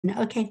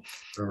Okay.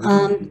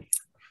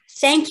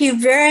 Thank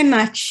you very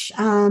much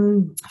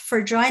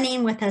for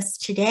joining with us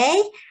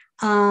today.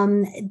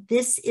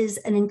 This is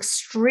an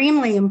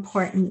extremely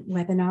important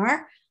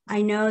webinar.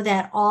 I know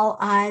that all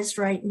eyes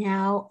right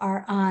now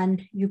are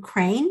on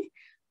Ukraine,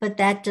 but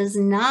that does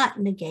not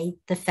negate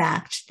the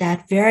fact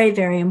that very,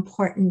 very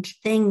important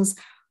things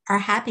are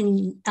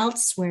happening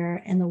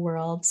elsewhere in the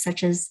world,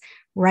 such as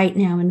right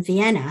now in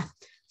Vienna.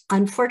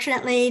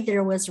 Unfortunately,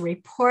 there was a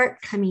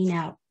report coming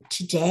out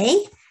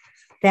today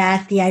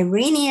that the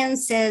Iranian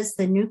says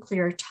the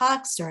nuclear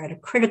talks are at a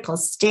critical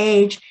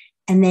stage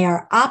and they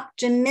are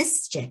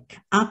optimistic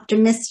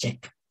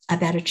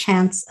about a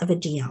chance of a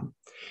deal.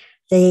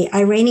 The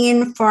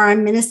Iranian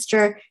Foreign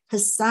Minister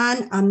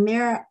Hassan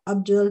Amir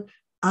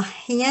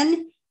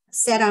Abdullahian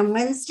said on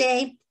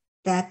Wednesday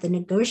that the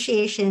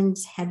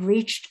negotiations had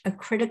reached a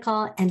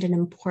critical and an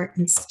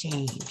important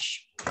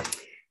stage.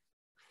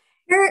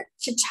 Here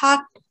to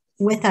talk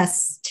with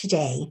us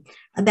today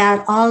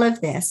about all of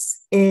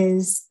this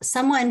is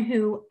someone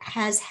who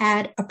has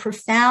had a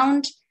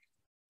profound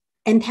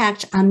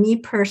impact on me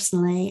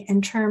personally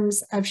in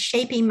terms of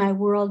shaping my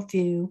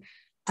worldview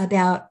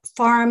about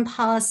foreign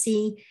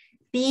policy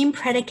being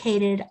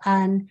predicated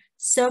on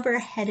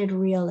sober-headed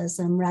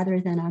realism rather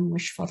than on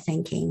wishful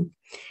thinking.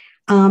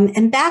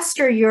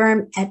 Ambassador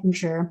Yoram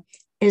Ettinger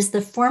is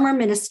the former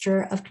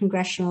Minister of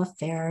Congressional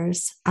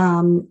Affairs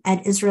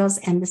at Israel's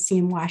embassy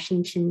in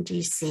Washington,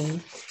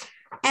 D.C.,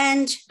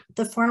 and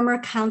the former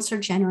Consul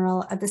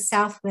General of the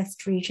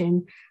Southwest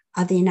region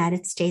of the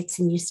United States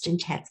in Houston,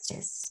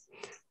 Texas.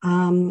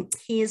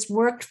 He has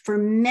worked for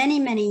many,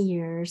 many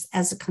years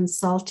as a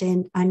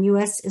consultant on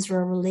U.S.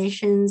 Israel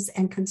relations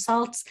and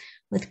consults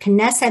with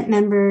Knesset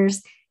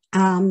members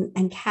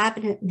and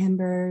cabinet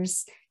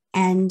members.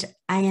 And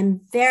I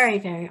am very,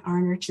 very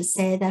honored to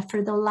say that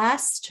for the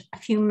last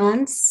few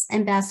months,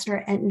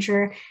 Ambassador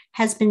Ettinger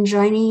has been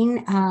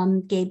joining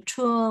Gabe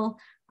Toole,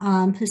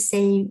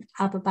 Hussein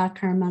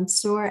Abubakar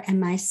Mansour, and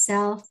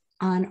myself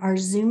on our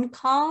Zoom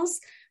calls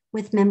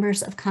with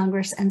members of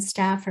Congress and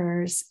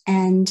staffers.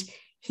 And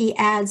he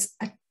adds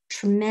a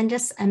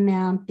tremendous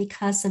amount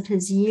because of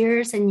his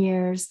years and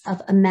years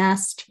of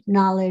amassed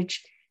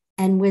knowledge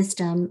and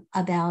wisdom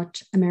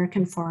about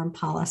American foreign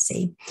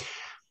policy.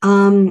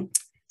 Ambassador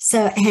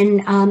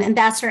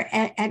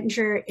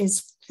Ettinger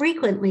is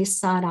frequently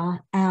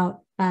sought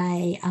out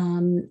by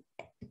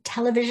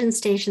television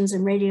stations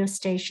and radio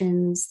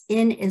stations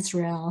in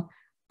Israel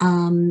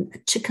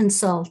to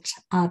consult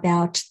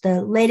about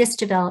the latest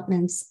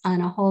developments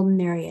on a whole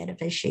myriad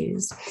of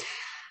issues.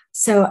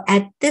 So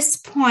at this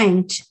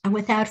point,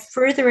 without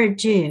further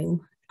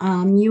ado,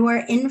 you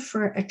are in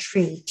for a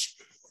treat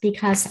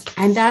because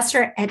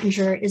Ambassador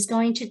Ettinger is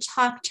going to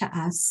talk to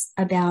us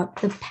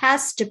about the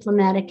past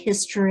diplomatic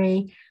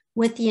history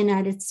with the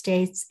United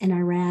States and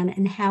Iran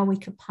and how we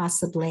could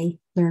possibly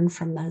learn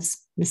from those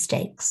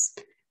mistakes.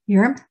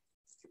 Yoram?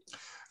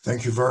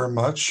 Thank you very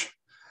much.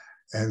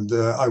 And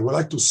I would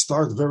like to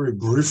start very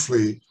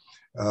briefly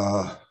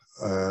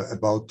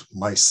about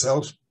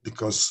myself,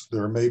 because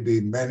there may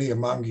be many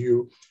among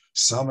you,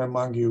 some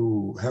among you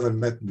who haven't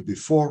met me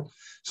before.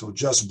 So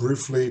just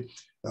briefly,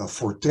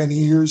 for 10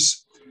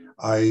 years,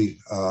 I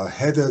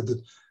headed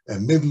a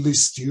Middle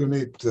East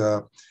unit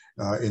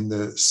in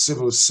the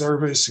civil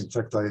service. In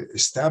fact, I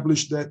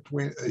established that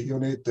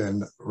unit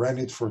and ran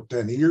it for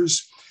 10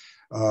 years.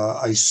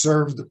 I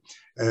served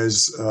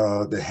as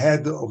the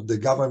head of the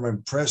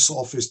government press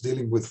office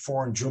dealing with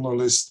foreign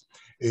journalists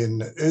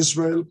in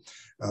Israel.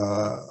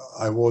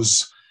 I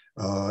was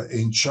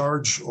in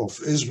charge of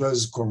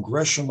Israel's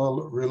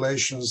congressional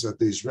relations at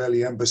the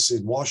Israeli embassy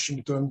in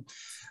Washington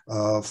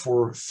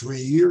for 3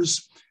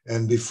 years.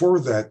 And before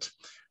that,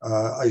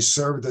 I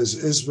served as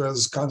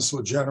Israel's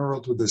Consul General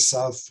to the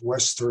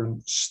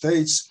southwestern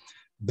states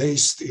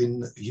based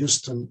in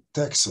Houston,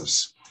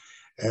 Texas.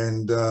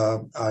 And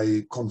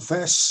I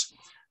confess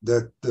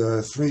that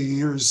 3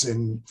 years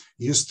in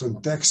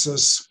Houston,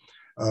 Texas,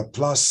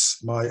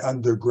 plus my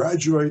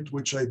undergraduate,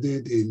 which I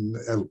did in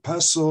El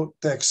Paso,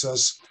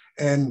 Texas,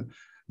 and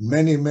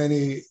many,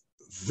 many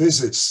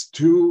visits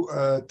to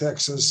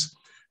Texas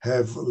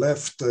have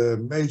left a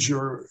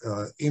major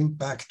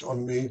impact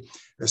on me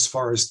as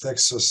far as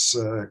Texas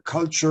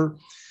culture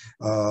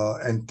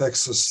and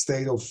Texas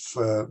state of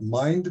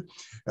mind,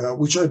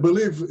 which I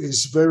believe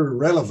is very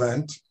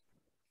relevant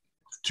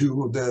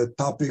to the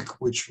topic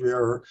which we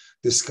are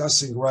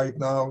discussing right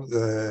now,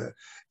 the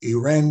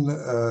Iran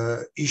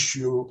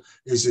issue.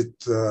 Is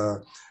it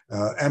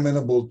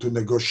amenable to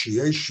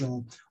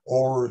negotiation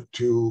or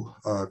to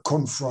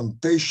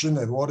confrontation,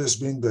 and what has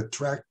been the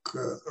track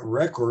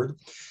record?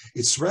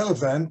 It's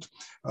relevant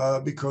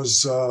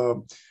because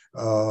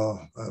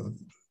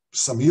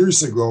some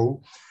years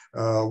ago,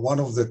 one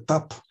of the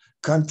top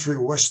country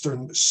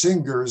Western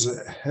singers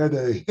had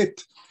a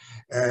hit,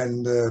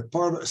 and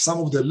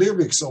some of the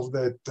lyrics of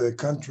that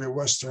country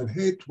Western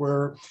hit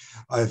were,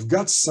 "I've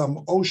got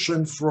some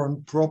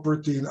oceanfront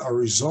property in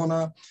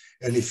Arizona,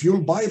 and if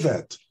you'll buy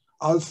that,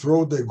 I'll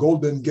throw the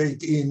Golden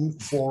Gate in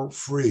for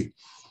free."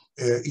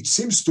 It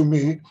seems to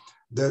me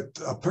that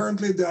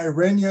apparently the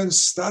Iranians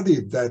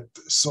studied that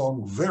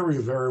song very,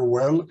 very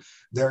well.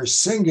 They're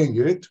singing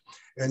it,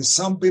 and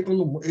some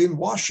people in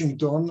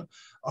Washington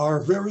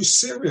are very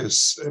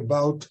serious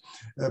about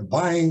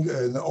buying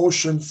an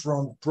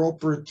oceanfront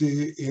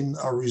property in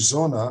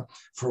Arizona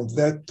from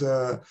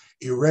that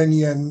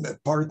Iranian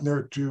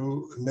partner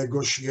to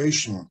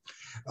negotiation.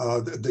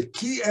 The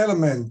key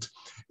element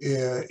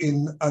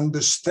in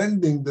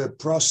understanding the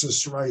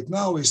process right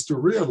now is to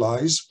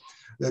realize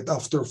that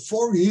after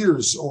 4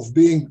 years of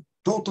being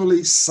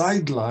totally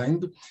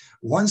sidelined,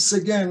 once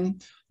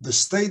again, the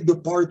State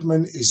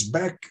Department is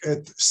back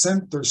at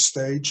center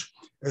stage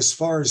as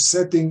far as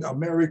setting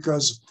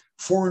America's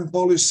foreign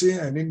policy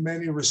and in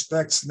many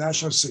respects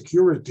national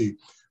security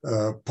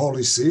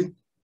policy,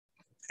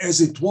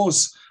 as it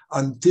was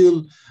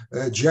until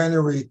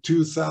January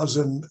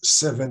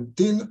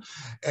 2017.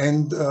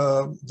 And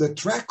the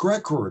track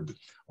record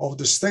of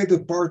the State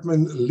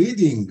Department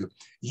leading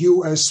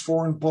U.S.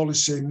 foreign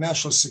policy and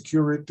national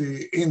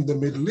security in the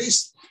Middle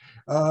East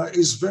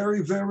is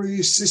very,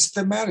 very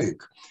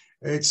systematic.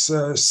 It's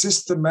a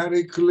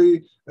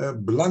systematically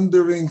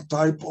blundering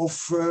type of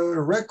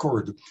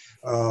record.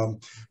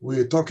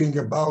 We're talking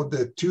about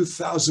the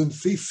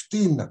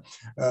 2015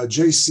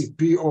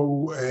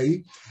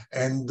 JCPOA,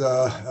 and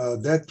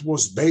that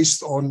was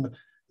based on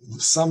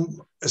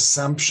some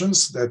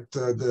assumptions that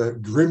the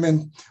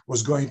agreement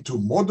was going to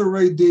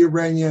moderate the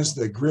Iranians,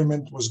 the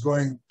agreement was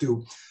going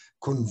to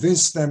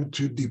convince them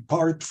to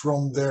depart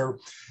from their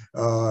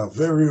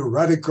very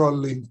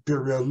radical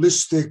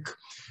imperialistic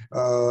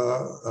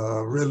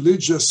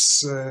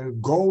religious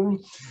goal,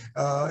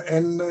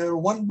 and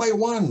one by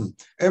one,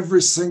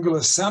 every single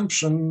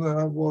assumption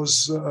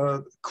was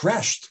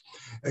crashed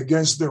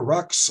against the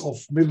rocks of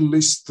Middle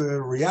East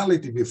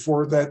reality.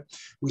 Before that,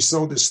 we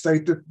saw the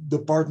State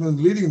Department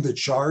leading the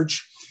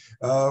charge,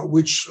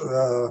 which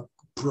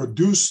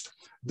produced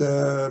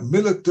the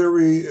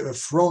military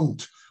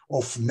front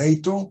of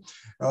NATO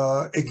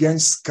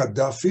against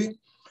Gaddafi.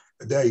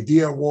 The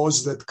idea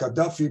was that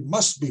Gaddafi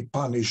must be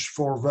punished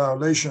for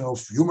violation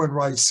of human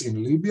rights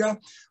in Libya.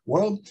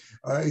 Well,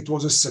 it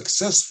was a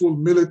successful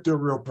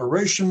military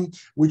operation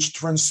which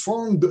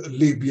transformed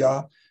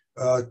Libya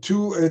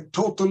to a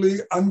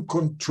totally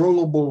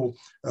uncontrollable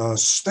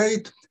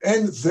state,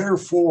 and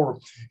therefore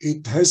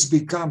it has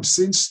become,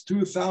 since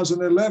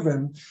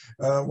 2011,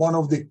 one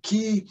of the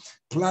key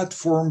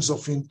platforms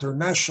of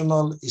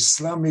international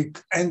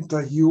Islamic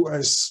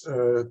anti-US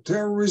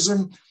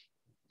terrorism.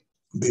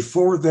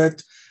 Before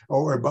that,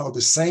 or about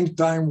the same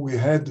time, we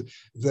had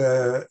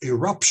the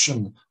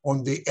eruption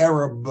on the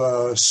Arab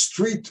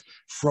Street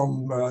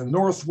from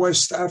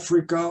Northwest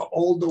Africa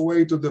all the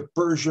way to the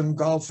Persian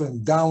Gulf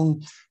and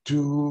down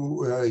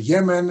to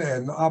Yemen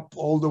and up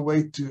all the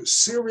way to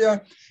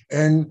Syria.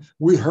 And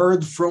we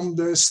heard from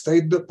the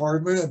State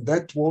Department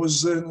that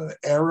was an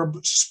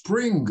Arab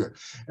Spring,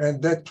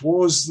 and that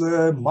was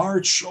the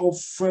march of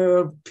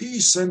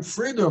peace and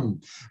freedom,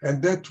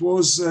 and that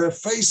was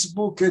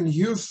Facebook and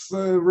youth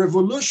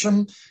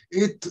revolution.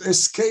 It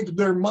escaped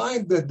their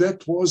mind that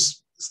that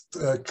was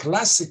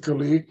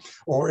classically,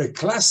 or a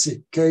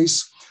classic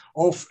case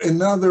of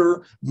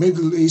another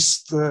Middle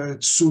East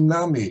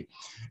tsunami,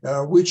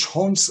 which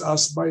haunts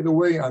us, by the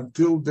way,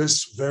 until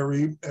this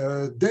very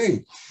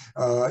day.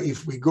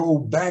 If we go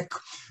back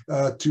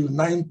to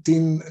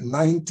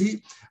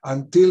 1990,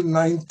 until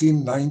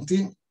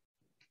 1990,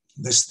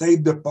 the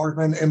State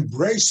Department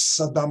embraced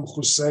Saddam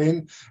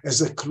Hussein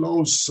as a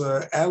close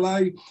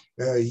ally.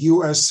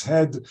 U.S.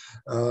 had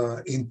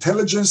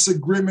intelligence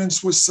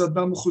agreements with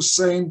Saddam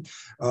Hussein,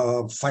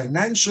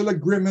 financial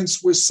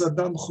agreements with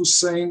Saddam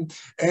Hussein,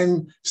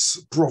 and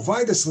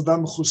provided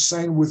Saddam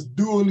Hussein with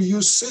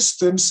dual-use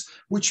systems,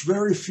 which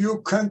very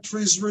few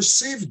countries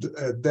received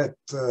at that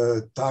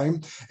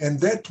time. And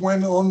that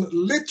went on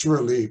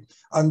literally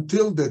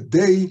until the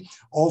day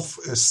of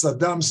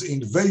Saddam's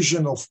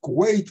invasion of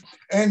Kuwait,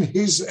 and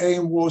his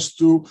aim was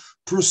to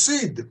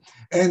proceed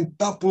and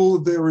topple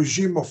the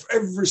regime of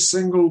every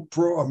single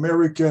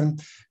pro-American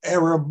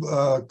Arab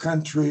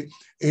country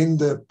in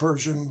the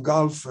Persian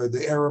Gulf,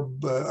 the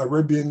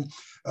Arabian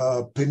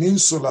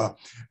Peninsula.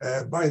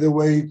 By the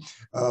way,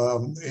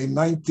 in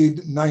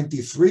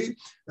 1993,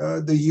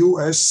 the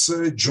U.S.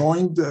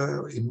 joined,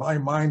 in my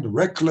mind,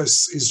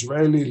 reckless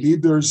Israeli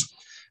leaders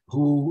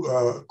who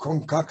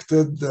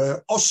concocted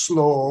the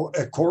Oslo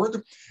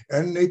Accord,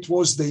 and it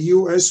was the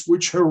U.S.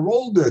 which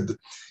heralded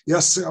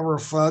Yasser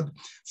Arafat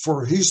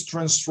for his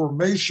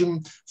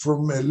transformation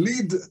from a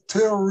lead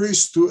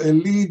terrorist to a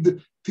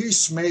lead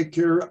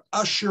peacemaker,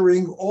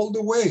 ushering all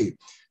the way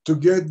to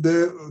get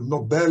the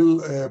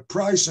Nobel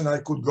Prize. And I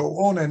could go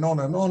on and on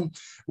and on.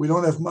 We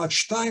don't have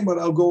much time, but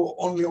I'll go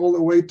only all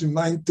the way to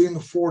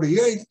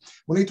 1948,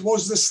 when it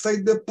was the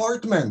State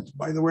Department,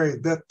 by the way,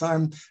 at that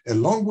time,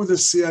 along with the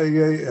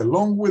CIA,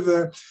 along with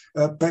the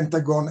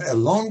Pentagon,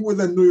 along with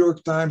the New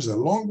York Times,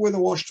 along with the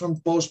Washington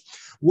Post,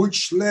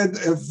 which led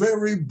a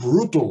very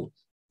brutal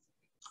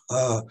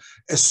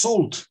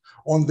assault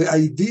on the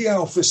idea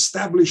of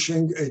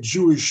establishing a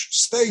Jewish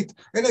state.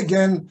 And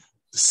again,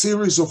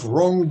 series of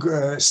wrong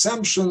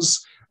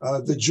assumptions.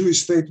 The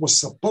Jewish state was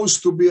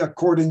supposed to be,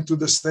 according to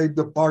the State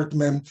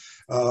Department,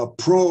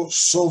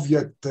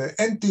 pro-Soviet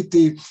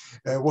entity,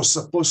 was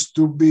supposed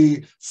to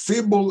be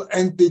feeble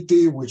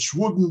entity which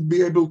wouldn't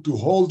be able to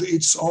hold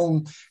its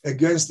own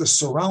against the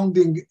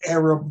surrounding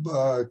Arab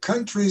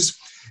countries,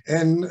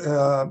 and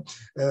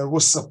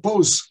was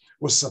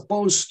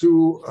supposed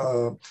to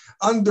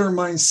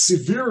undermine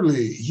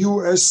severely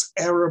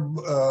U.S.-Arab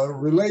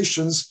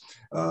relations.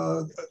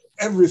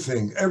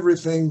 Everything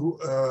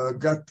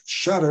got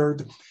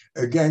shattered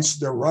against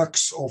the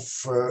rocks of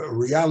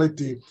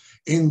reality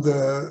in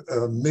the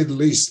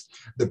Middle East.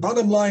 The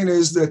bottom line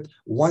is that,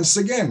 once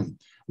again,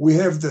 we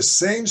have the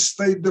same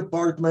State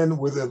Department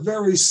with a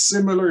very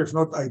similar, if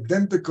not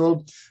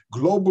identical,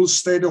 global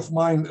state of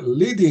mind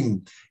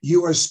leading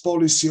U.S.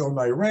 policy on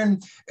Iran,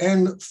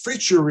 and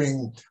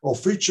featuring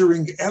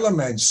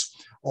elements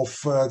of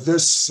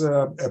this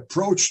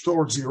approach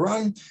towards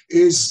Iran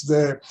is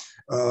the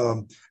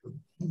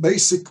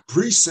basic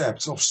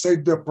precepts of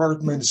State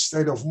Department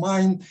state of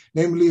mind,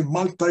 namely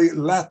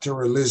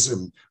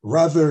multilateralism,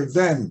 rather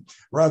than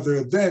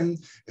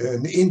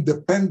an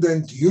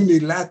independent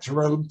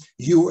unilateral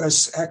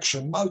U.S.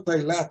 action.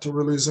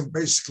 Multilateralism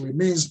basically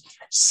means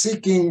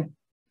seeking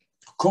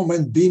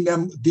common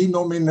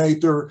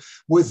denominator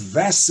with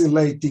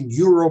vacillating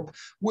Europe,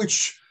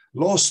 which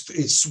lost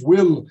its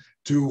will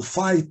to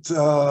fight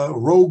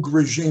rogue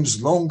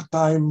regimes long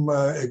time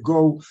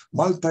ago.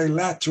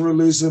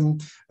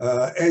 Multilateralism,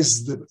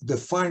 as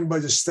defined by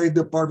the State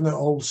Department,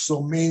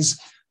 also means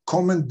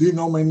common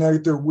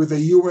denominator with the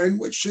UN,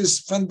 which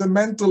is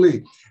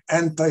fundamentally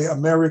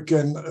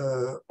anti-American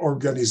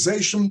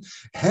organization,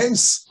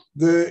 hence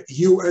the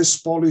US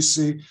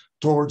policy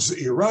towards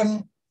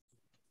Iran.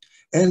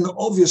 And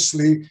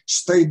obviously,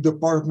 State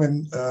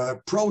Department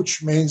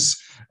approach means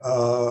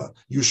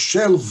you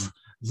shelve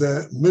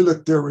the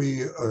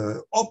military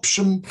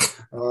option,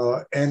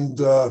 and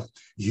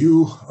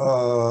you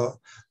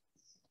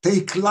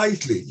take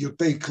lightly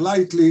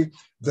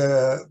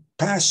the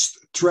past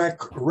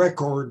track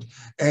record,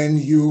 and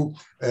you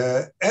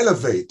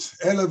elevate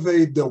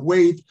the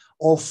weight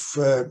of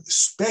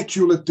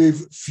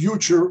speculative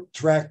future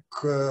track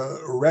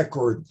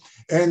record.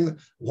 And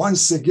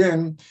once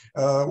again,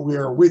 we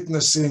are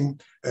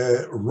witnessing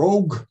a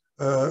rogue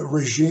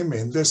regime,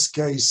 in this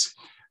case,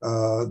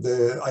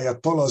 the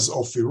Ayatollahs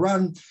of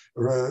Iran,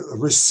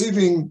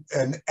 receiving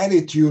an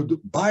attitude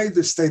by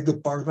the State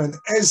Department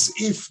as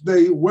if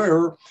they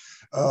were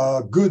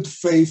a good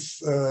faith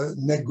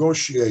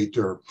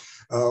negotiator.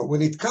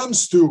 When it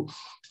comes to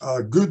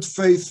good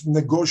faith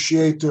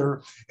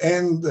negotiator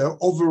and the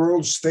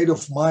overall state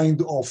of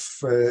mind of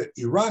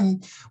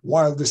Iran,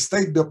 while the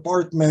State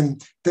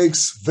Department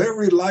takes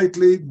very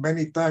lightly,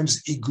 many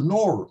times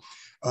ignore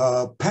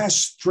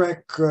past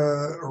track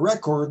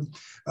record,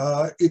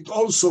 it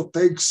also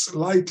takes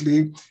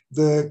lightly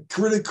the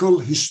critical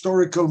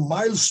historical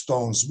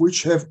milestones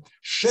which have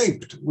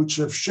shaped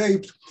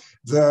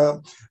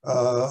the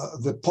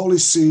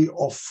policy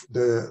of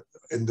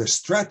and the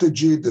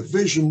strategy, the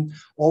vision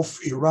of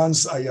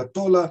Iran's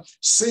Ayatollah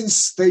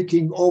since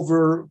taking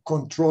over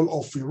control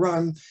of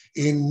Iran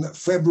in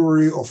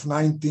February of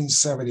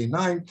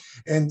 1979.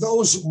 And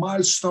those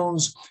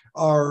milestones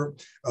are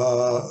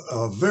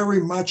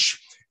very much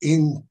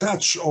in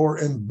touch or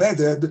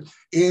embedded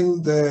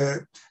in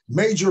the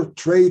major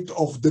trait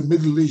of the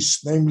Middle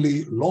East,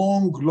 namely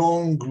long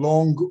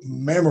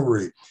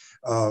memory.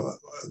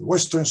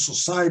 Western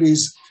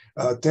societies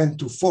tend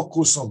to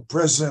focus on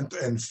present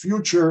and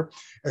future.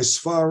 As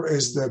far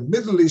as the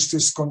Middle East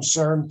is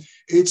concerned,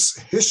 its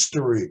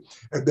history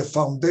at the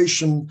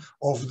foundation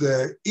of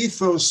the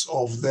ethos,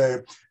 of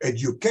the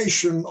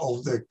education,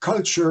 of the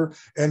culture,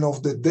 and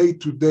of the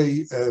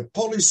day-to-day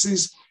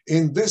policies.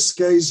 In this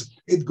case,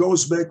 it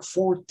goes back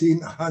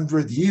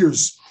 1400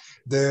 years,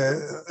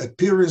 the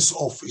appearance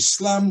of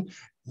Islam,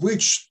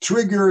 which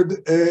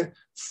triggered a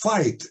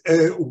fight,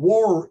 a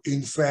war,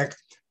 in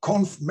fact,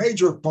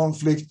 major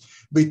conflict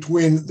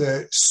between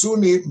the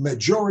Sunni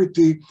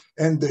majority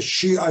and the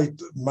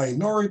Shiite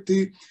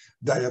minority.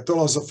 The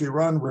Ayatollahs of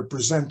Iran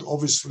represent,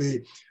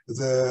 obviously,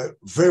 the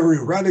very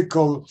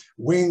radical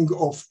wing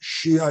of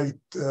Shiite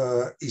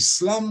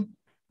Islam.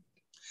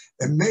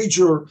 A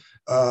major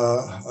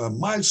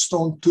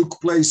milestone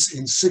took place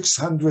in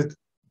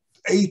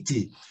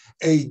 680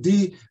 AD,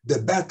 the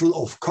Battle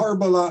of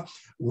Karbala,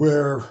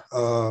 where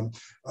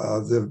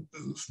the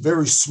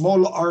very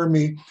small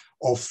army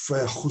of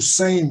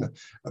Hussein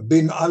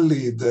bin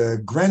Ali, the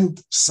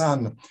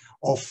grandson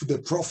of the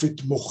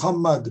Prophet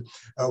Muhammad,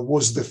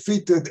 was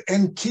defeated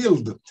and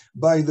killed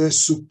by the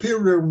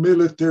superior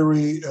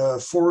military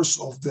force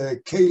of the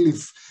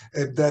Caliph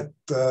at that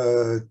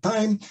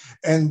time.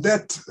 And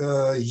that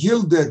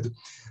yielded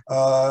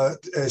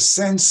a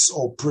sense,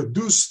 or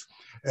produced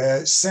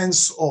a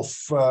sense of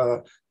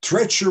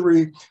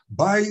treachery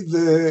by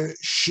the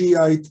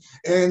Shiite,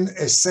 and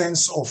a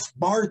sense of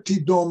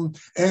martyrdom,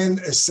 and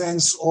a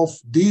sense of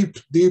deep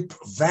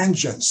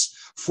vengeance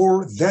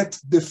for that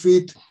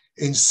defeat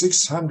in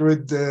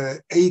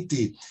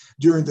 680.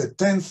 During the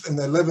 10th and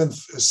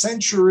 11th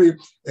century,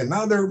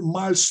 another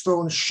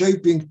milestone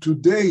shaping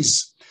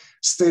today's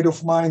state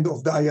of mind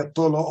of the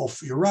Ayatollah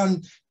of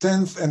Iran,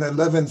 10th and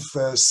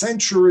 11th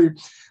century,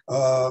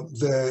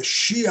 the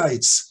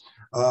Shiites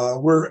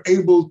were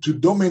able to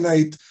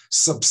dominate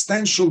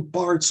substantial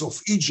parts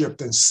of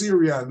Egypt and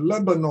Syria and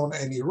Lebanon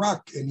and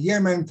Iraq and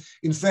Yemen,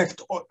 in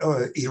fact,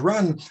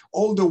 Iran,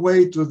 all the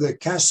way to the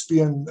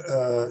Caspian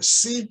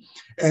Sea,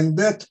 and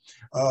that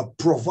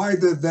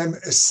provided them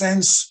a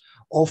sense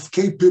of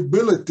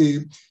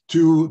capability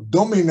to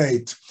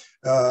dominate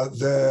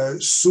the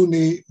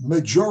Sunni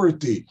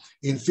majority.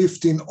 In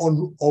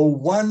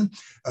 1501,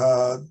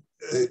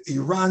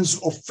 Iran's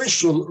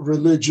official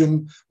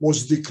religion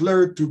was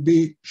declared to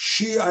be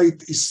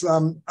Shiite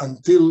Islam.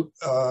 Until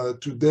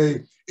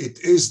today, it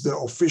is the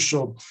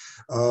official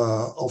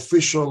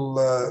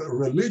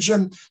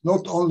religion.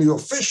 Not only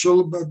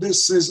official, but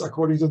this is,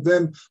 according to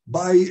them,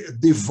 by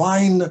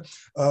divine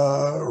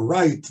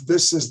right.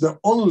 This is the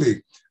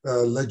only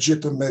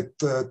legitimate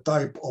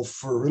type of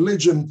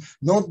religion,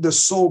 not the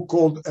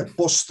so-called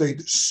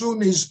apostate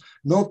Sunnis,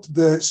 not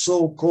the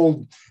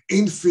so-called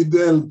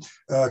infidel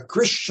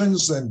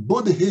Christians and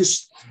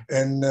Buddhists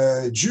and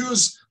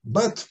Jews,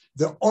 but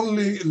the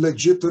only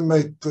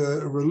legitimate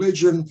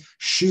religion,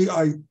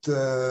 Shiite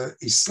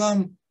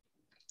Islam.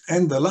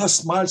 And the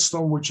last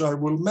milestone, which I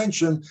will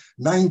mention,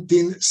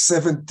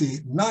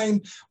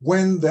 1979,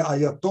 when the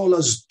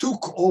Ayatollahs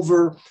took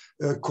over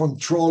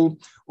control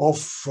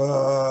of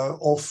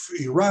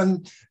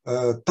Iran,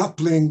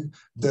 toppling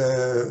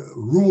the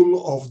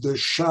rule of the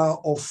Shah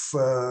of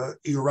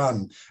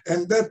Iran.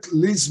 And that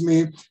leads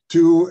me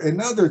to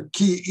another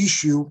key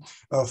issue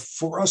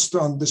for us to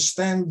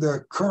understand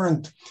the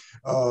current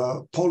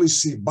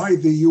policy by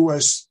the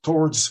U.S.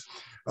 towards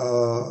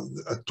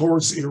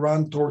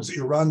Iran, towards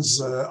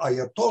Iran's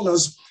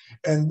Ayatollahs,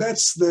 and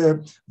that's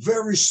the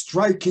very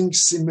striking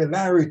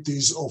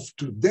similarities of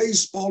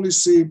today's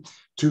policy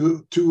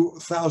to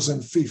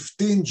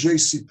 2015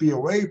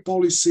 JCPOA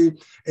policy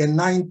in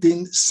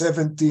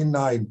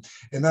 1979.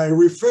 And I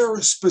refer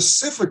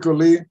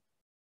specifically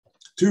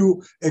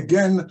to,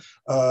 again,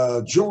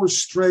 George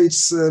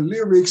Strait's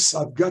lyrics,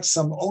 "I've got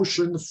some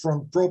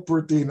oceanfront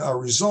property in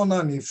Arizona,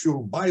 and if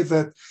you buy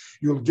that,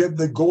 you'll get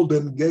the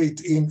Golden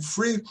Gate in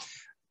free."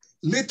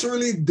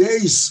 Literally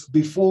days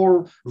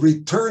before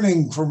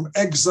returning from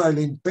exile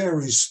in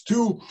Paris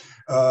to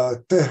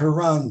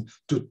Tehran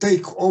to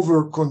take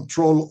over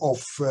control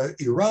of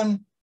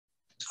Iran,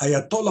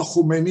 Ayatollah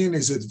Khomeini and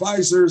his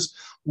advisors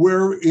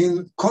were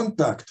in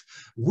contact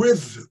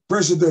with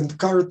President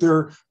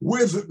Carter,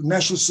 with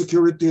National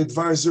Security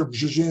Advisor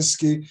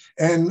Brzezinski,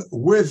 and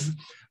with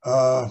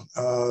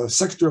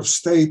Secretary of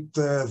State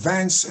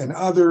Vance and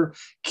other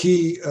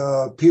key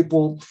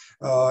people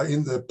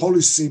in the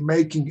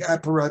policy-making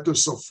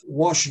apparatus of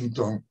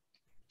Washington.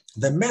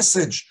 The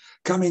message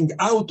coming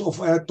out of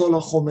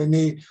Ayatollah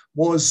Khomeini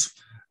was,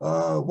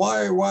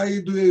 why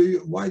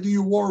do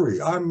you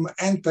worry? I'm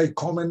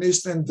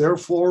anti-communist, and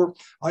therefore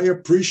I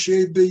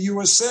appreciate the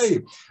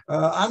USA.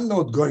 I'm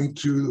not going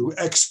to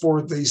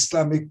export the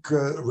Islamic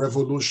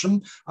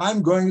revolution.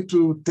 I'm going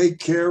to take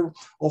care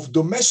of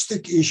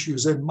domestic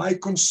issues, and my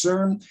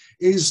concern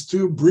is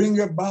to bring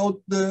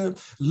about the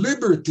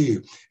liberty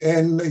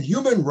and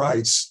human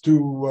rights to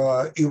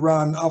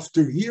Iran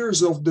after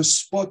years of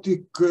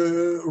despotic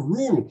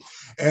rule.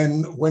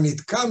 And when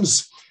it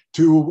comes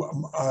to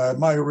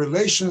my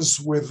relations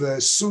with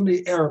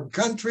Sunni Arab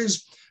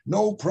countries,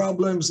 no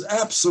problems,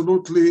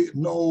 absolutely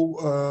no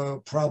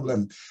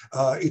problem.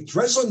 It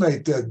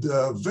resonated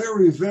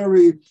very,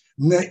 very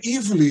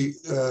naively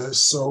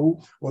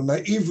or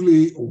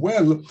naively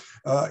well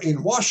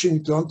in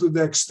Washington, to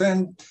the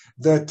extent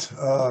that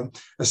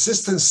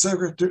Assistant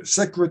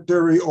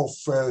Secretary of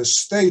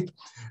State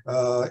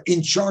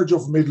in charge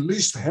of Middle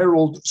East,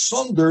 Harold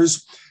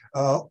Saunders,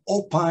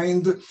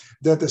 opined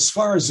that as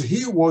far as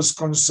he was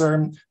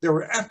concerned, there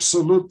were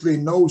absolutely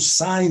no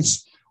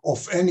signs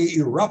of any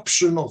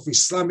eruption of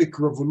Islamic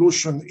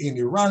revolution in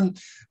Iran,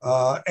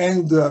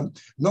 and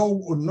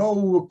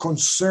no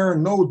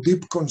concern, no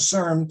deep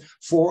concern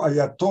for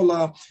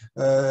Ayatollah,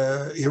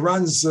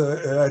 Iran's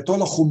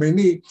Ayatollah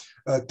Khomeini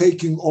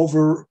taking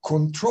over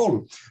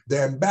control. The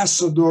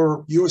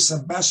ambassador, U.S.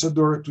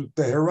 ambassador to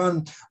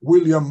Tehran,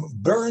 William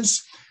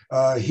Burns,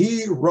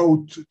 he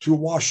wrote to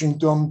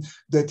Washington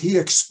that he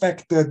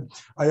expected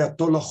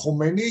Ayatollah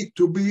Khomeini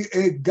to be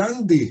a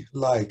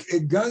Gandhi-like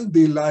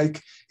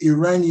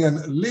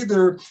Iranian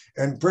leader,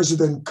 and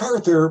President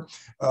Carter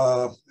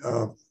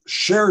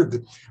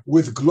shared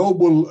with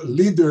global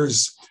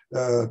leaders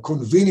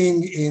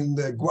convening in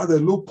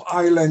Guadeloupe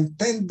Island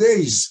 10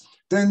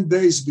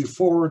 days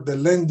before the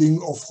landing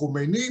of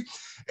Khomeini.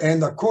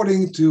 And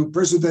according to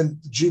President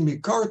Jimmy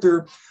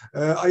Carter,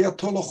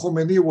 Ayatollah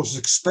Khomeini was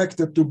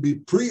expected to be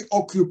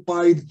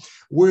preoccupied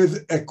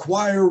with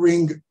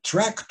acquiring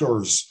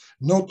tractors,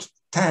 not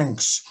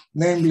tanks,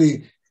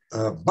 namely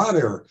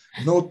butter,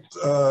 not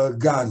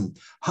gun.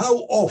 How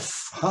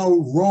off, how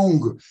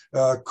wrong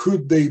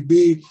could they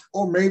be,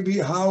 or maybe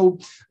how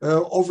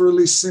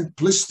overly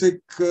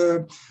simplistic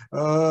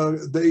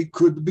they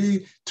could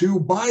be to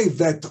buy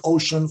that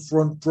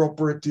oceanfront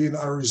property in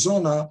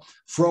Arizona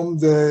from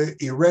the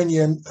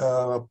Iranian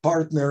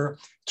partner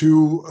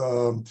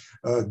to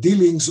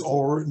dealings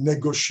or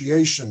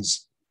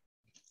negotiations.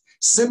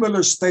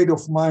 Similar state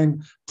of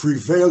mind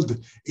prevailed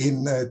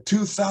in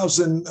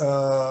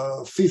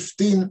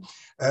 2015,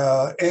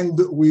 and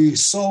we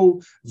saw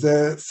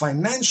the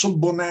financial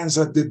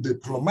bonanza, the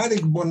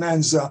diplomatic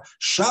bonanza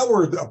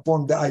showered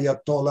upon the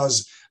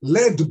Ayatollahs,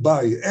 led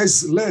by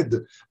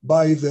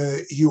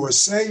the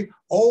USA.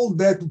 All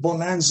that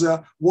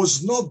bonanza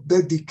was not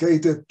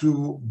dedicated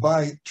to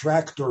buy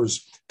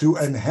tractors, to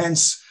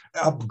enhance,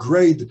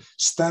 upgrade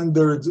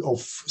standards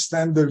of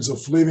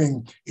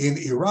living in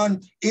Iran.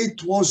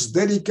 It was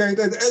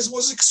dedicated, as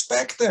was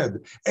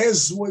expected,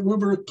 as we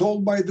were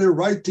told by the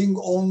writing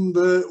on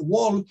the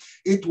wall,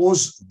 it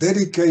was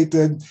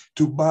dedicated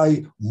to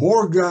buy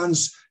more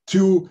guns,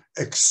 to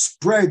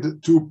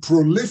spread, to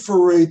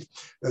proliferate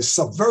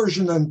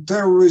subversion and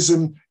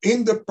terrorism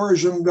in the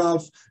Persian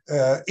Gulf,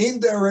 in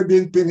the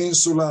Arabian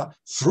Peninsula,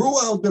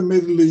 throughout the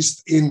Middle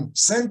East, in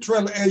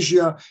Central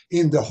Asia,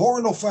 in the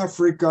Horn of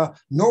Africa,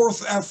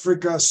 North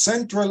Africa,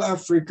 Central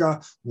Africa,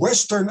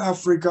 Western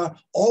Africa,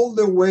 all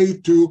the way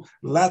to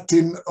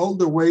Latin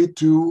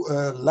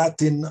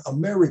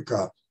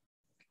America.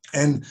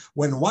 And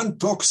when one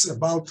talks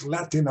about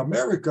Latin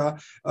America,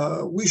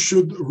 we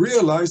should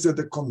realize that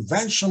the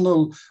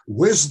conventional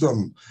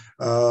wisdom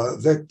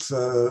that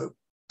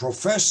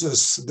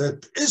professes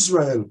that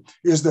Israel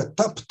is the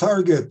top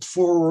target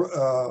for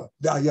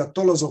the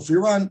Ayatollahs of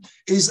Iran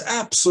is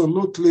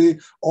absolutely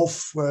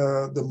off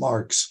the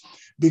marks.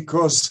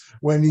 Because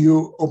when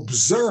you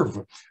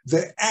observe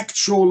the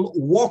actual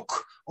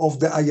walk of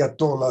the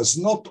Ayatollahs,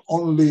 not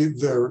only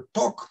their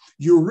talk,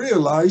 you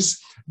realize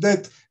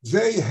that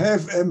they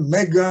have a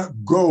mega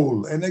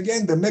goal. And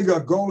again, the mega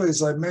goal,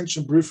 as I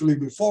mentioned briefly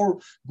before,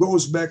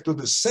 goes back to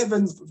the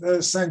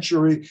 7th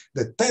century,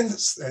 the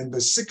 10th and the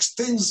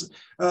 16th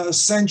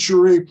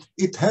century.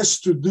 It has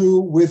to do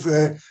with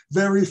a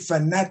very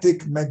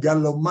fanatic,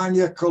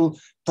 megalomaniacal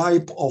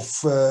type of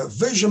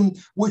vision,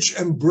 which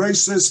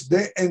embraces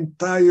the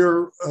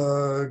entire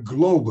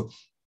globe.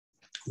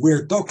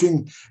 We're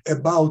talking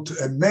about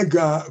a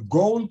mega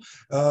goal,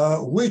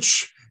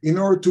 which, in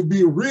order to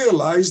be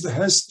realized,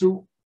 has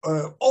to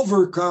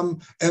overcome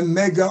a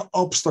mega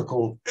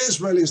obstacle.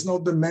 Israel is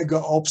not the mega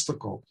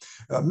obstacle.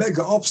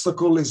 Mega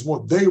obstacle is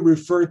what they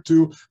refer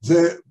to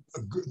the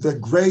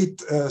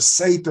great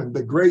Satan,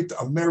 the great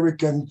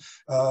American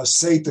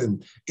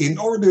Satan. In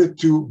order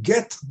to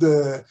get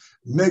the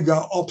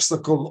mega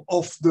obstacle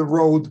off the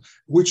road,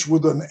 which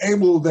would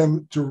enable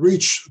them to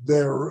reach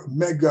their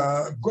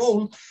mega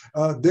goal,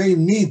 they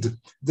need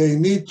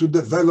to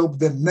develop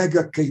the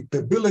mega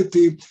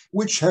capability,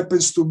 which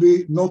happens to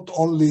be not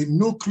only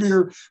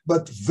nuclear,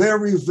 but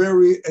very,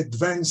 very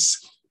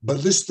advanced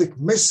ballistic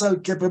missile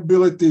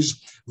capabilities,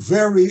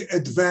 very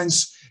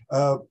advanced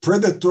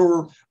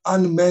Predator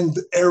unmanned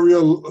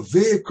aerial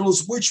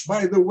vehicles, which,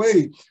 by the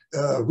way,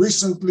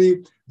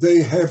 recently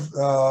they have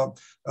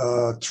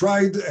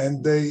tried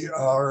and they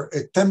are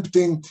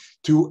attempting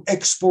to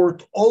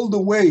export all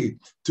the way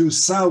to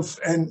South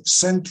and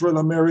Central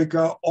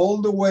America,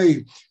 all the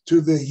way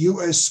to the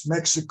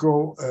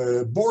US-Mexico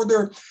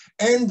border.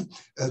 And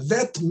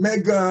that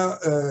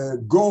mega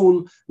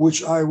goal,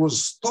 which I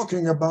was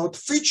talking about,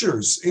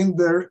 features in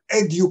their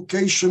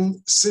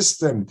education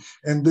system.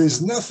 And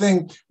there's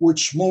nothing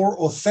which more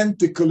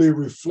authentically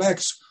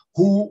reflects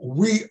who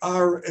we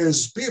are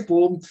as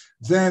people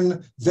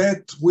than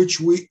that which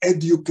we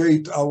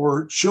educate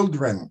our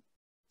children.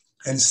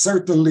 And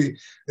certainly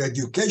the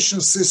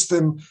education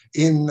system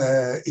in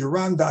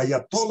Iran, the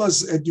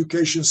Ayatollah's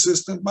education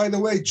system, by the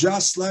way,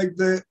 just like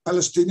the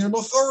Palestinian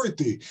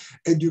Authority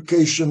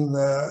education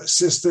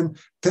system,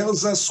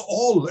 tells us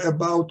all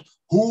about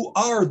who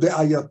are the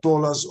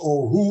Ayatollahs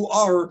or who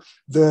are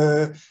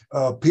the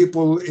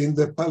people in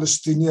the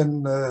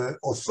Palestinian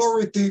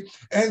Authority.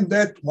 And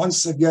that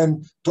once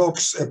again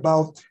talks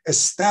about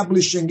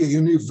establishing a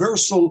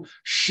universal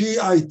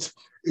Shiite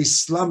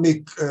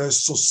Islamic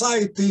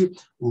society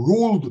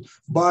ruled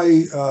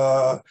by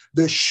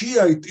the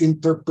Shiite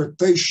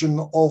interpretation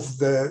of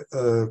the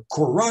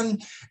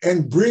Quran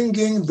and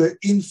bringing the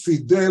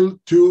infidel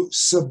to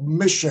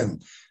submission,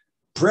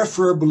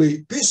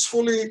 preferably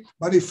peacefully,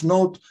 but if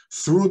not,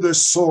 through the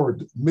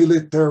sword,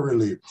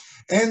 militarily.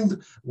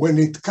 And when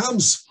it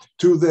comes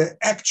to the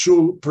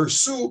actual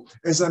pursuit,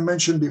 as I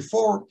mentioned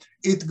before,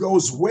 it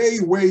goes way,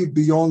 way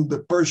beyond the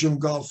Persian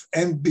Gulf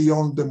and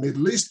beyond the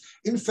Middle East.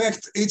 In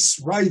fact, it's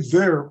right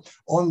there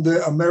on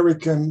the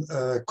American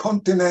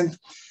continent.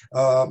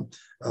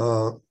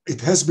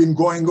 It has been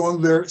going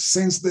on there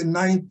since the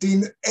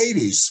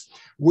 1980s,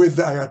 with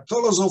the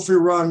Ayatollahs of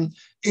Iran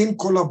in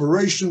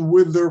collaboration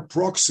with their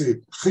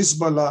proxy,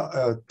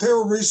 Hezbollah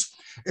terrorists,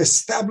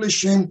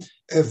 establishing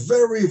a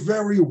very,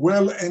 very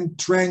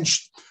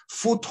well-entrenched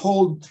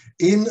foothold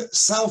in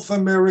South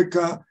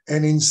America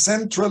and in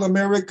Central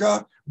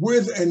America,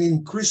 with an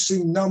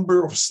increasing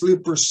number of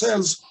sleeper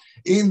cells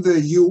in the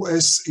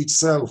U.S.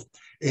 itself.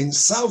 In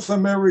South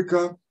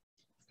America,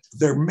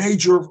 their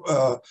major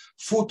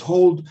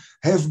foothold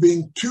have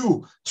been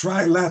two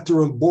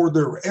trilateral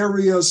border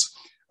areas,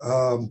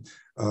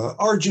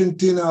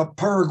 Argentina,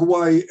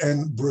 Paraguay,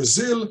 and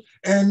Brazil,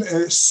 and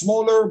a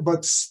smaller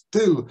but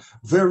still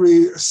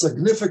very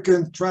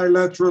significant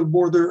trilateral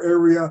border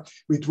area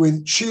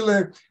between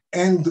Chile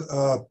and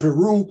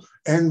Peru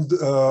and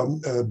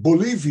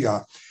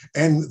Bolivia.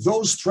 And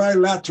those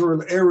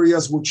trilateral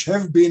areas, which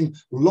have been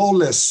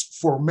lawless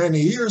for many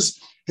years,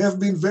 have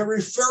been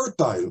very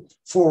fertile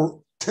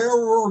for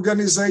terror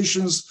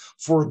organizations,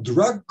 for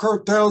drug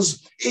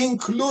cartels,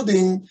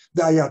 including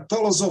the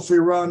Ayatollahs of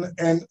Iran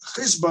and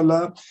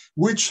Hezbollah,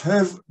 which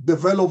have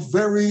developed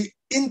very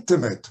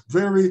intimate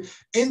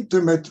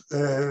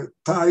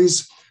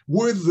ties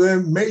with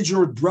the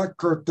major drug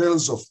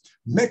cartels of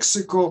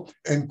Mexico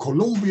and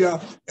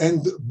Colombia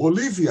and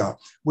Bolivia.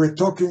 We're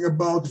talking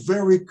about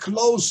very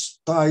close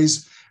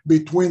ties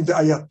between the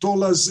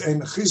Ayatollahs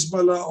and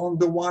Hezbollah on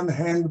the one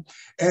hand,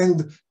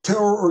 and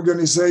terror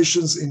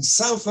organizations in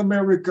South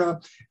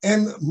America,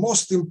 and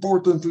most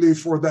importantly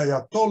for the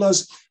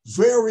Ayatollahs,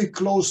 very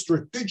close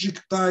strategic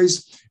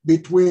ties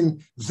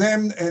between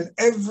them and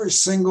every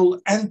single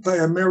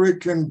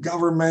anti-American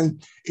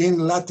government in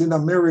Latin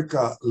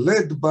America,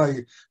 led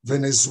by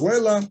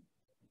Venezuela,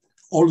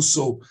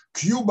 also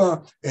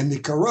Cuba and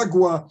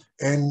Nicaragua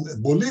and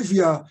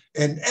Bolivia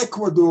and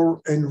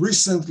Ecuador and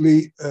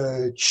recently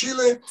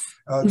Chile.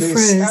 You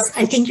froze.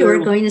 I think you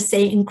were going to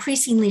say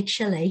increasingly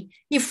Chile.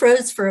 You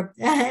froze for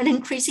an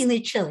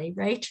increasingly Chile,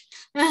 right?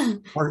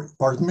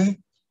 Pardon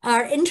me?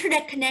 Our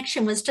internet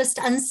connection was just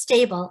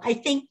unstable. I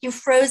think you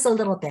froze a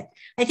little bit.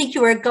 I think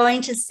you were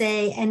going to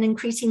say an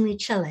increasingly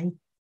Chile,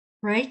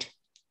 right?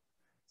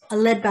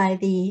 Led by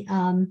the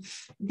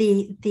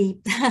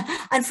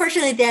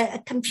unfortunately,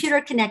 the computer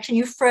connection,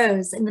 you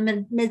froze in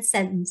the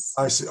mid-sentence.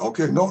 I see.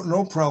 Okay,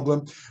 no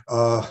problem.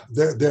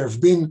 There have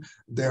been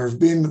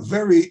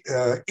very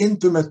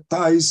intimate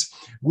ties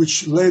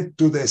which led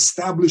to the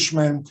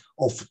establishment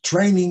of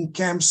training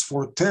camps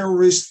for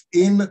terrorists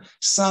in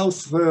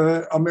South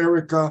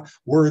America,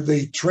 where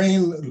they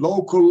train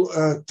local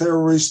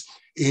terrorists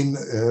in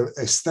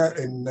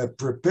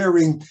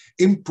preparing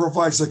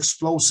improvised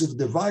explosive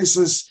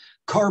devices,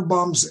 car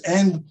bombs,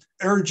 and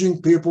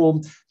urging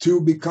people to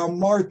become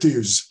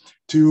martyrs,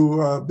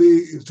 to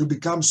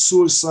become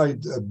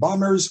suicide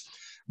bombers.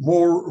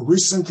 More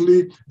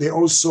recently, they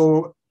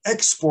also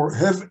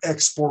have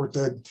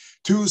exported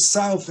to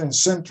South and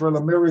Central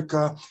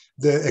America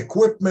the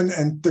equipment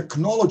and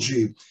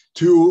technology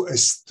to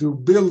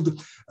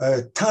build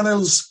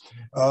tunnels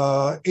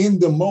in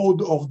the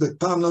mode of the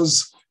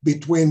tunnels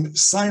between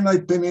Sinai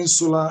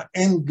Peninsula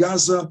and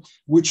Gaza,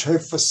 which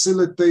have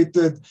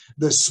facilitated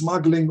the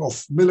smuggling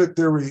of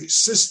military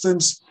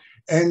systems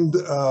and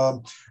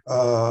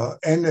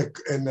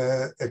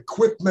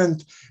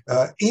equipment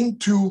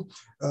into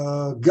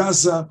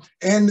Gaza,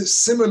 and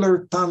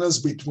similar tunnels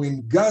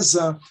between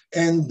Gaza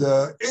and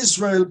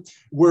Israel,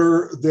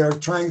 where they're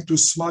trying to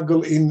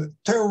smuggle in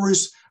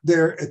terrorists.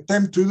 Their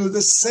attempt to do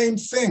the same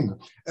thing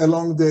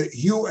along the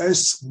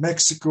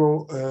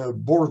U.S.-Mexico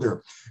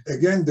border.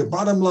 Again, the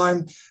bottom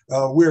line,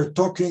 we're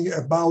talking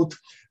about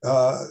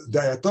the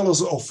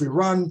Ayatollahs of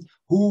Iran,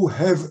 who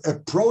have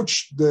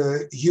approached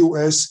the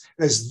U.S.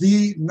 as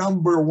the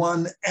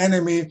 #1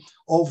 enemy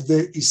of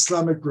the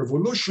Islamic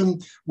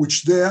Revolution,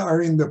 which they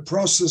are in the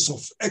process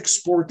of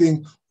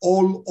exporting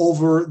all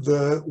over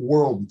the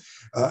world.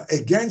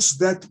 Against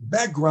that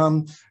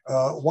background,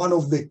 one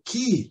of the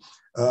key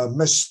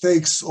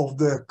mistakes of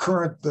the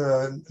current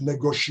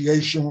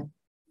negotiation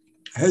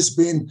has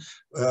been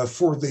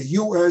for the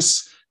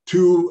U.S.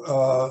 to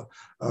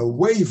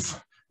waive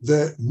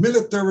the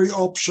military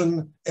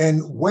option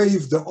and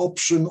waive the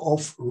option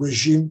of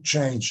regime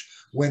change.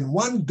 When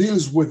one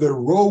deals with a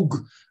rogue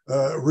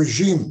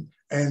regime,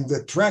 and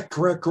the track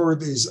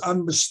record is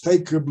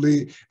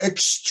unmistakably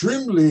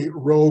extremely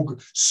rogue,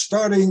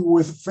 starting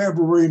with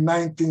February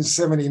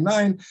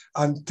 1979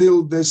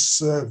 until this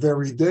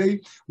very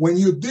day. When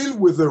you deal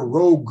with a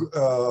rogue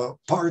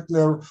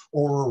partner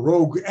or a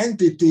rogue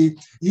entity,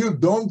 you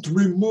don't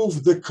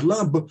remove the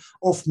club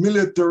of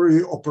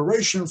military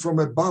operation from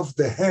above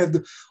the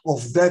head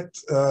of that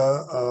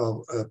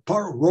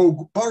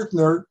rogue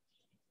partner,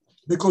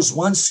 because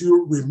once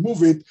you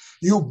remove it,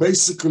 you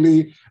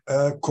basically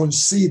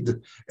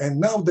concede. And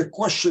now the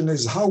question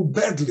is, how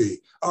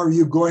badly are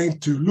you going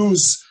to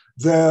lose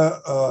the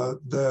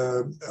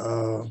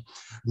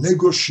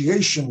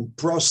negotiation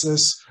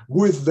process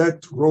with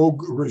that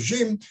rogue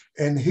regime?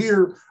 And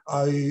here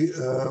I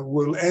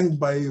will end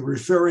by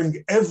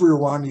referring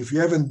everyone, if you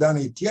haven't done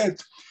it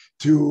yet,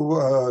 to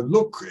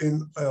look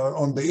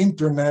on the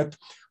internet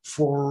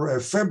for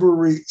a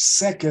February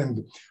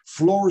 2nd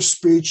floor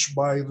speech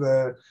by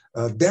the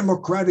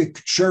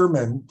Democratic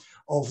chairman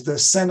of the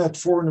Senate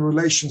Foreign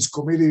Relations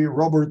Committee,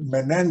 Robert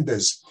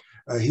Menendez.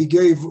 He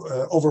gave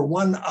over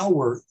 1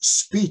 hour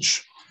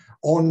speech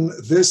on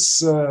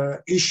this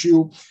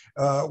issue,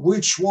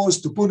 which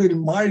was, to put it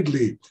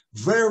mildly,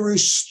 very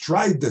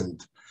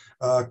strident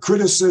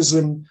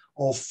criticism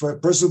of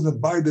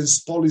President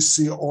Biden's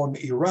policy on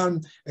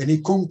Iran. And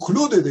he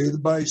concluded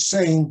it by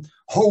saying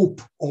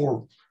hope,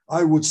 or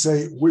I would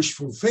say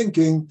wishful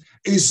thinking,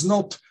 is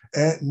not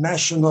a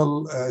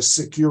national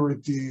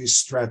security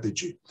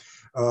strategy.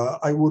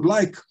 I would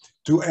like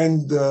to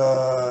end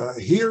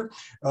here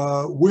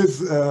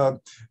with a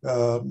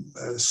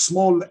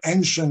small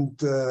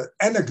ancient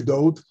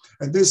anecdote,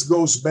 and this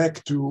goes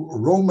back to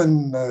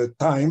Roman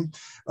time,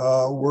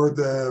 where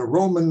the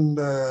Roman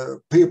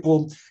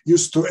people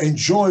used to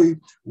enjoy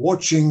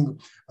watching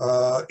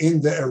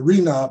in the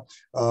arena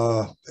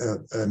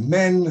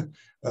men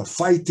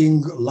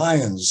fighting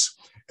lions.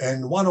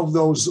 And one of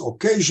those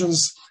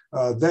occasions,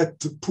 that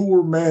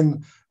poor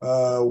man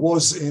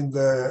was in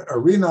the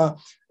arena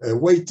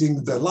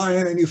waiting the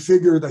lion, and he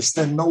figured, I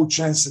stand no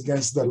chance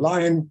against the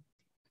lion.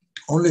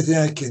 Only thing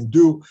I can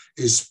do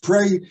is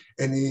pray.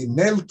 And he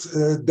knelt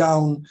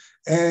down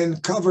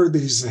and covered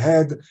his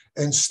head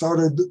and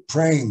started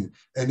praying.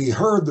 And he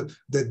heard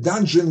the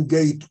dungeon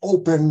gate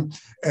open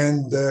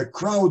and the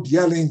crowd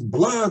yelling,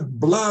 blood,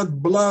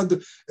 blood,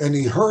 blood. And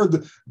he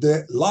heard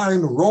the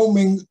lion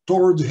roaming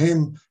toward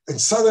him,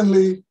 and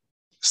suddenly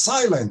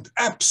silent,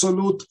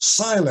 absolute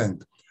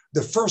silent.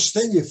 The first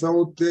thing he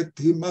thought that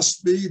he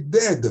must be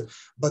dead.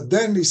 But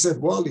then he said,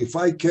 well, if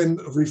I can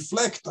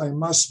reflect, I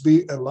must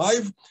be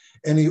alive.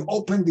 And he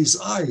opened his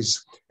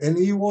eyes and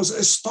he was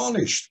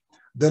astonished.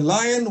 The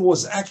lion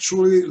was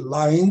actually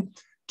lying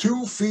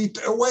 2 feet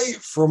away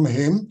from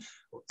him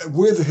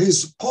with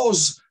his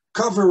paws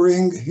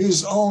covering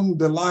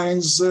the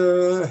lion's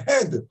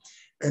head.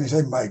 And he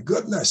said, my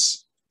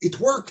goodness, it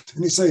worked.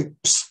 And he said,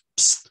 psst,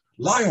 psst,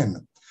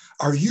 lion,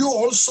 are you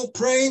also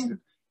praying?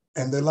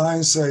 And the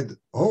lion said,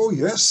 oh,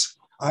 yes,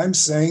 I'm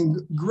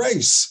saying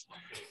grace.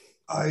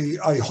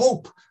 I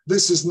hope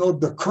this is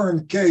not the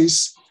current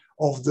case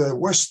of the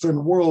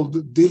Western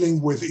world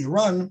dealing with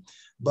Iran,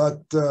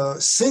 but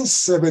since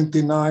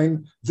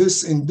 79,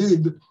 this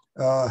indeed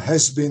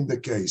has been the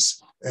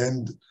case.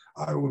 And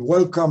I will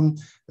welcome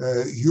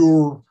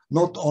your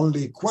not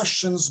only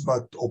questions,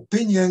 but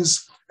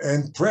opinions,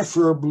 and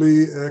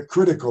preferably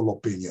critical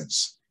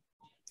opinions.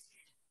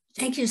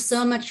 Thank you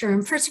so much,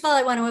 Yoram. First of all,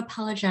 I want to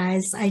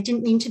apologize. I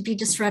didn't mean to be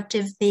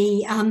disruptive.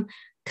 The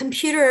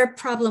computer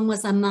problem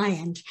was on my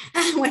end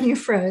when you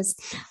froze.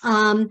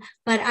 But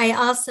I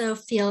also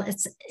feel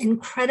it's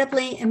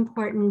incredibly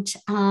important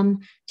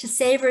to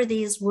savor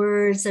these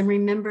words and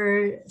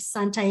remember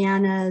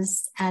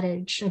Santayana's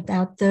adage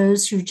about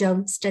those who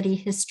don't study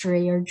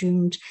history are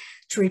doomed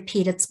to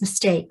repeat its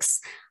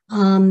mistakes.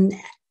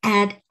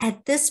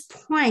 At this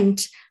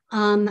point,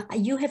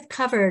 you have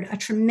covered a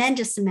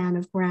tremendous amount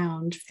of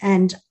ground,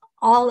 and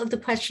all of the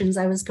questions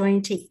I was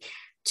going to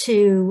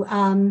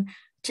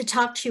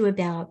talk to you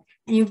about.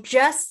 And you've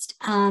just,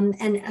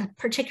 and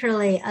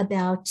particularly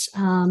about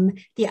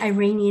the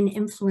Iranian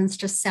influence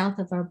just south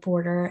of our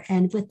border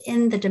and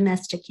within the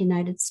domestic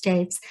United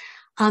States.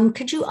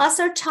 Could you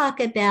also talk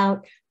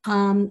about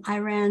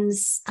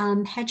Iran's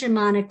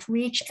hegemonic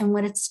reach and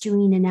what it's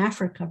doing in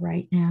Africa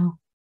right now?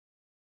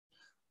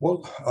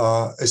 Well,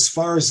 as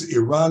far as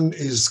Iran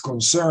is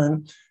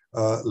concerned,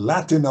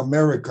 Latin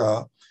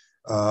America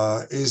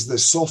is the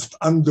soft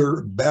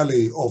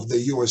underbelly of the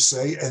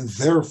USA, and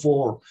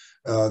therefore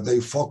they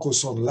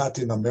focus on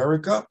Latin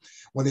America.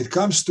 When it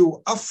comes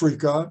to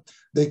Africa,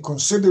 they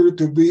consider it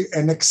to be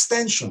an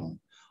extension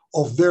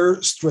of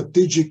their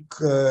strategic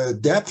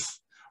depth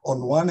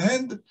on one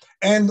hand,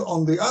 and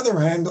on the other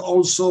hand,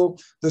 also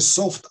the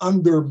soft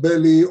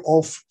underbelly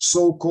of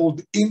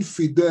so-called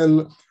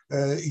infidel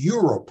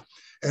Europe.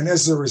 And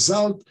as a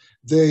result,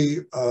 they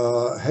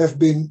have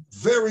been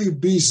very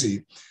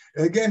busy,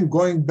 again,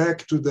 going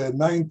back to the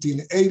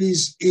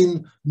 1980s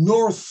in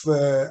North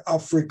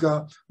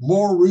Africa.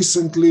 More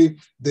recently,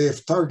 they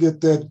have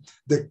targeted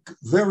the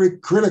very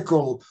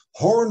critical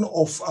Horn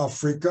of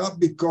Africa,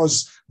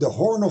 because the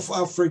Horn of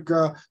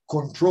Africa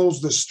controls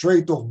the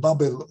Strait of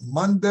Bab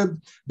el-Mandeb.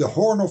 The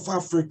Horn of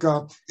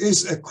Africa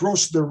is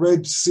across the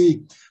Red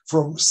Sea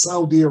from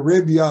Saudi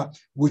Arabia,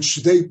 which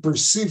they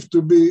perceive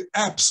to be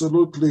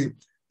absolutely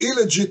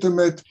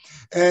illegitimate,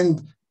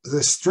 and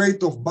the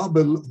Strait of Bab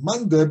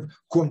el-Mandeb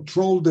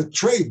control the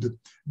trade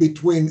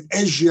between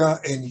Asia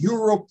and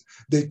Europe.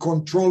 They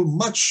control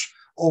much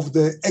of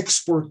the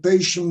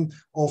exportation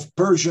of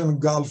Persian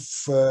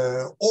Gulf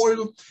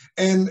oil,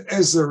 and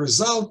as a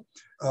result,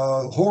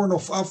 Horn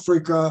of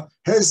Africa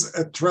has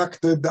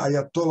attracted the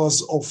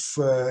Ayatollahs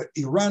of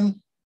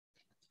Iran.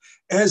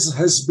 as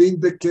has been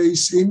the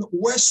case in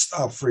West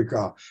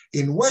Africa.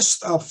 In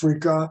West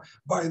Africa,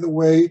 by the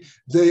way,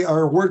 they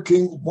are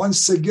working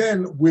once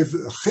again with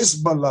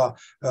Hezbollah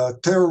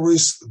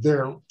terrorists,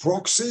 their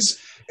proxies,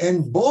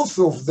 and both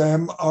of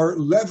them are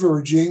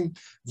leveraging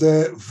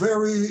the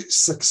very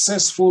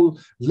successful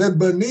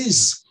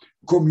Lebanese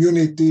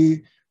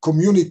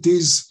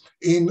communities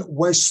in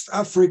West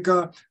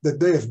Africa, that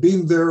they have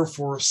been there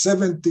for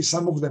 70,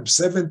 some of them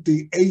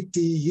 70,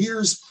 80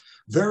 years,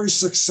 very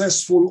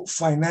successful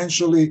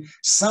financially,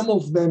 some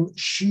of them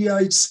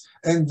Shiites,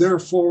 and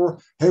therefore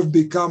have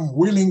become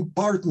willing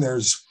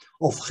partners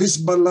of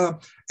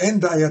Hezbollah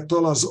and the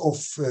Ayatollahs of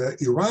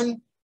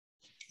Iran.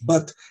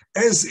 But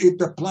as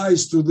it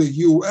applies to the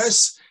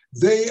US,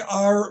 they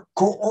are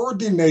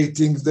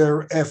coordinating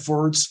their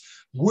efforts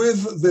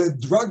with the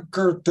drug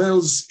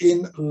cartels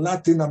in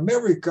Latin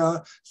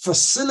America,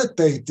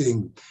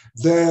 facilitating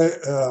the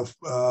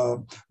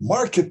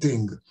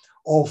marketing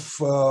of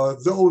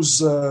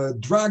those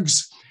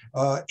drugs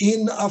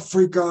in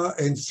Africa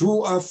and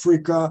through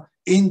Africa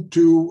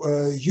into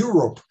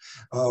Europe.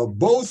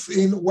 Both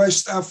in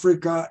West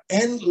Africa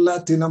and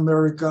Latin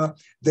America,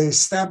 they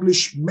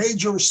establish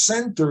major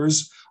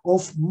centers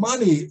of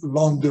money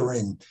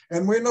laundering.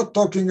 And we're not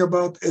talking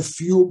about a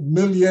few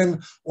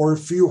million or a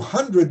few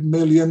hundred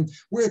million,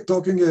 we're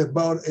talking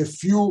about a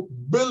few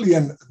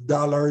 $billion,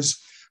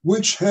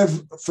 which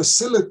have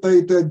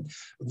facilitated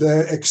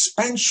the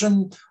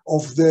expansion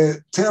of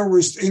the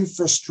terrorist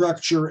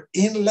infrastructure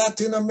in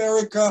Latin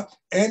America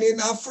and in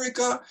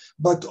Africa,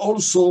 but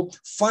also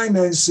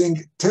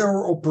financing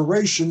terror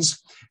operations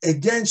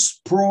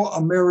against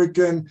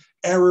pro-American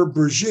Arab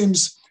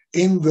regimes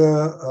in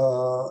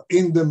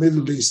the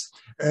Middle East.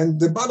 And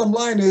the bottom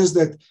line is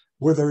that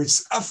whether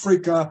it's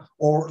Africa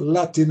or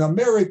Latin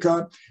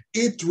America,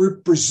 it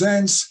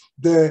represents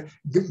the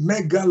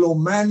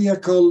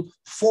megalomaniacal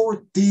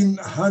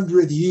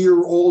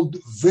 1400-year-old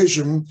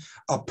vision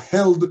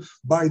upheld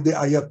by the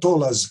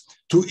Ayatollahs,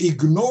 to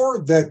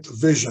ignore that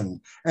vision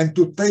and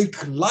to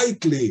take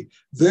lightly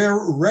their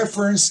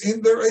reference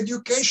in their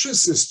education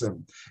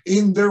system,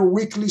 in their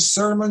weekly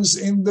sermons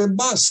in the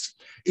mosque,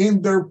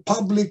 in their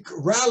public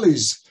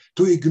rallies,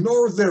 to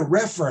ignore their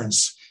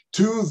reference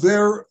to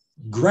their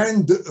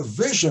grand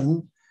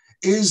vision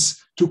is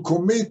to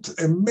commit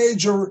a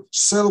major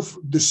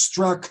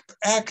self-destruct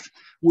act,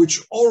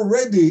 which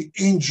already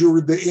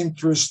injured the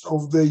interest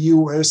of the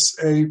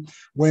USA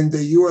when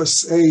the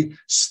USA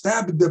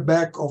stabbed the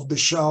back of the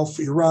Shah of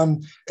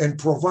Iran and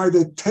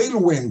provided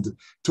tailwind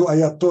to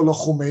Ayatollah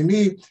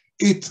Khomeini.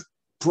 It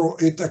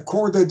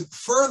accorded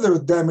further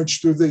damage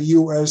to the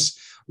US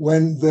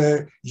when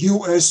the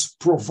US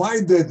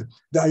provided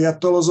the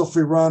Ayatollahs of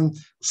Iran,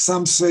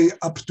 some say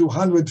up to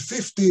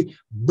 $150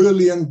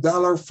 billion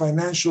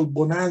financial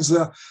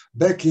bonanza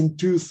back in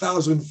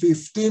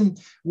 2015,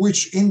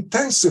 which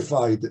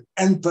intensified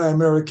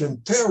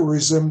anti-American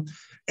terrorism.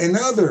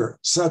 Another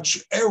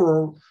such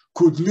error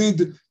could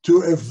lead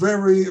to a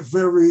very,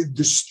 very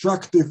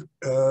destructive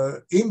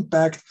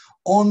impact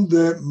on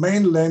the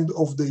mainland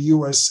of the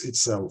US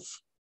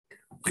itself.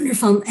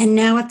 Wonderful. And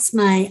now it's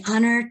my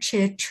honor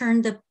to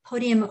turn the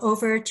podium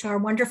over to our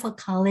wonderful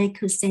colleague,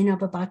 Hussein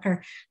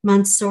Abubakar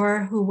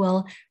Mansour, who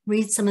will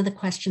read some of the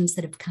questions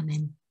that have come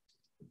in.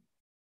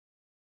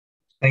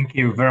 Thank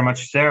you very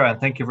much, Sarah. And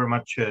thank you very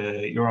much,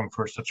 Yoram,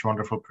 for such a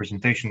wonderful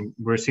presentation.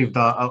 We received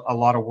a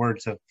lot of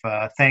words of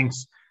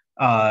thanks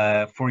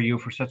for you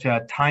for such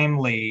a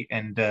timely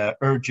and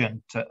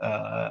urgent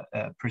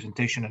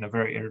presentation in a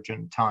very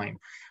urgent time.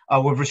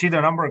 We've received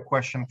a number of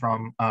questions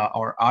from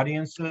our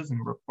audiences, and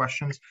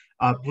questions.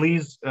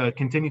 Please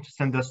continue to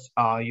send us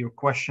your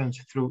questions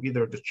through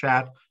either the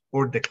chat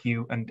or the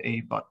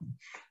Q&A button.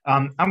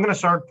 I'm going to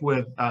start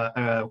with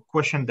a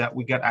question that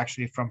we got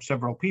actually from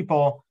several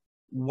people.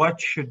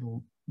 What should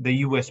the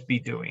U.S. be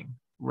doing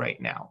right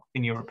now,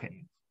 in your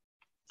opinion?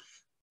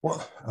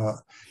 Well,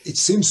 it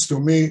seems to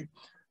me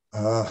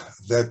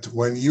that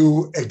when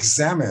you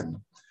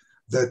examine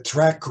the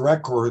track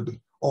record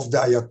of the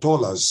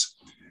Ayatollahs,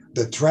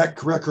 the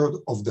track record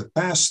of the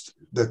past,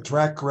 the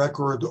track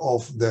record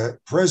of the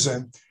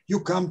present,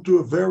 you come to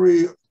a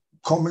very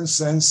common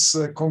sense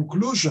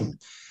conclusion.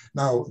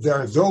 Now, there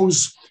are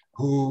those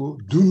who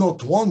do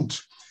not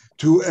want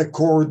to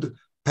accord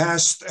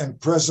past and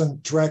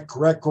present track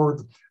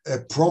record a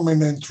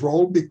prominent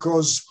role,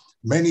 because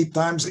many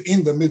times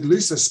in the Middle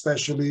East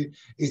especially,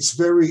 it's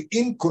very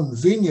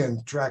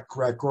inconvenient track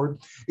record,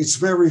 it's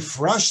very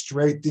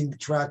frustrating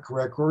track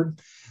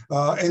record,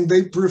 and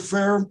they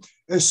prefer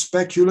a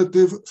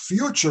speculative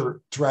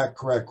future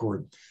track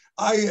record.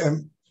 I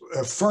am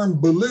a firm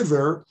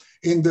believer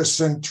in the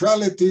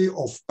centrality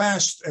of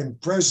past and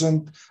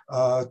present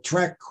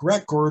track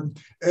record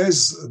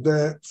as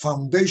the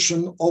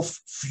foundation of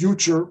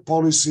future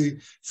policy,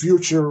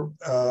 future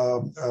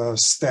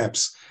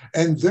steps.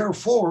 And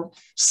therefore,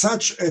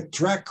 such a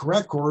track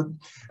record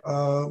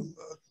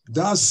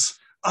does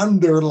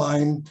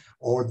underline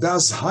or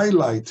does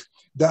highlight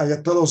the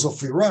Ayatollahs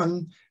of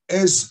Iran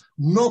as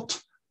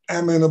not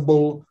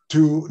amenable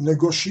to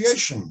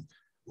negotiation.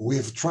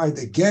 we've tried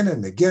again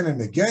and again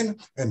and again,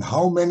 and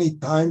how many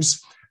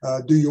times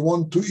do you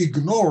want to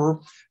ignore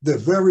the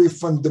very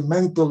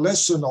fundamental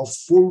lesson of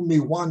fool me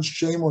once,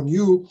 shame on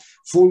you,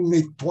 fool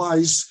me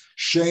twice,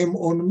 shame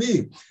on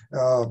me.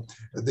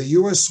 The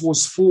US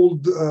was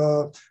fooled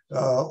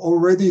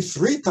already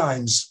 3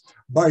 times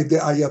by the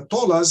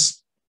Ayatollahs.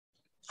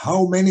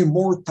 How many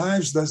more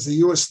times does the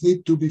US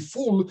need to be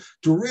fooled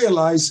to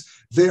realize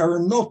they are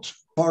not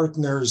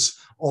partners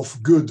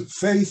of good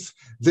faith?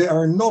 They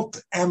are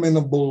not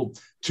amenable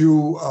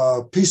to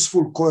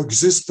peaceful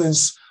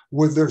coexistence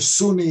with their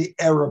Sunni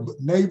Arab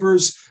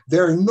neighbors.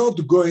 They're not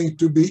going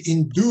to be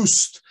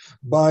induced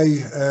by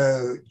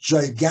a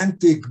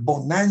gigantic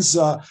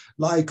bonanza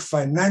like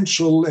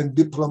financial and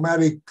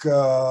diplomatic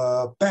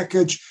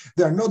package.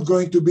 They're not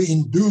going to be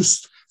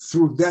induced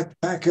through that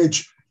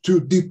package to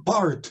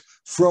depart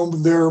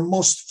from their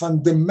most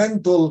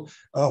fundamental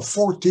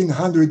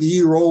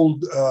 1400-year-old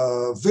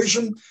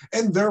vision.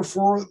 And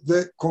therefore,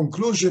 the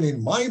conclusion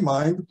in my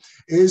mind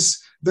is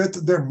that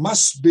there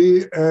must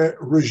be a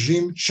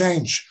regime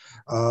change.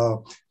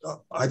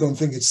 I don't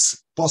think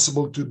it's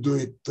possible to do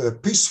it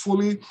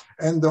peacefully,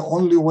 and the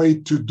only way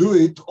to do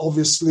it,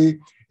 obviously,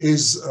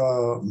 is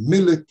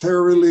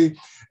militarily,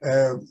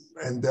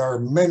 and there are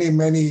many,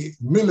 many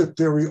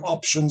military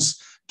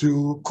options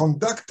to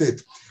conduct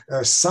it.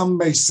 Some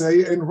may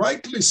say, and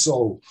rightly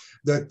so,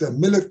 that the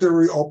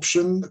military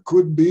option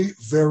could be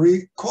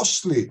very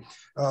costly.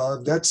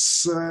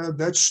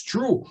 That's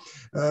true.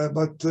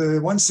 But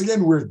once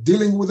again, we're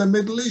dealing with the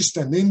Middle East,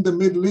 and in the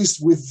Middle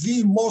East with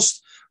the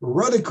most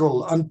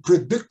radical,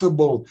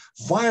 unpredictable,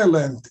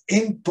 violent,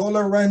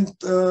 intolerant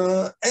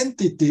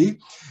entity.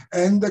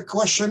 And the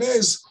question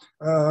is,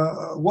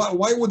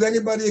 why would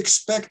anybody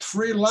expect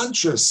free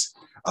lunches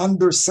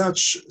under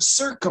such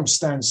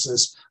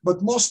circumstances?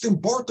 But most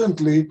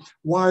importantly,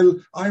 while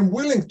I'm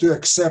willing to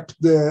accept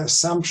the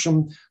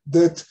assumption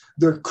that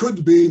there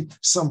could be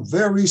some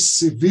very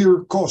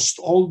severe cost,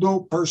 although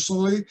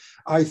personally,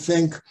 I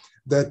think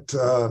that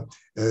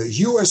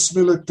U.S.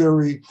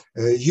 military,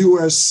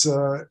 U.S.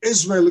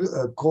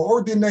 Israel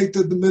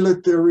coordinated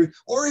military,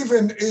 or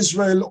even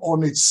Israel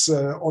on its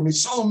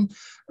own,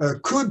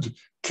 could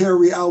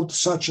carry out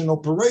such an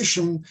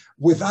operation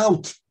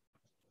without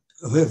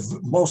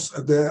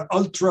the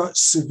ultra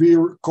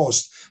severe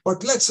cost.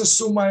 But let's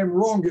assume I'm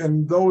wrong,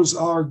 and those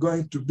are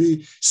going to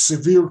be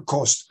severe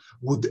costs.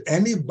 Would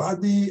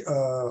anybody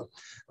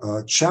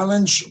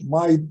challenge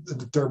my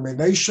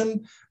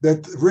determination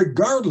that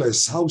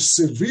regardless how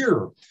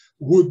severe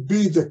would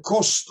be the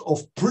cost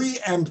of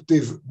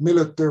preemptive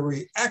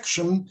military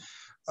action,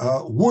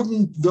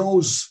 wouldn't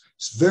those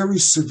very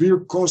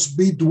severe costs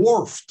be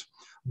dwarfed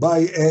by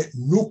a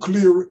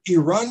nuclear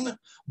Iran,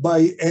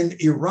 by an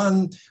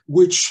Iran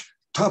which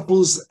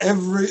topples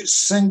every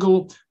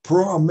single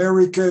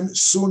pro-American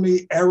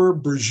Sunni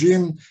Arab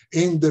regime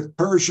in the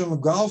Persian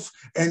Gulf,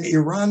 and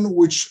Iran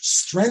which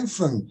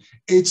strengthened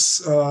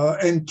its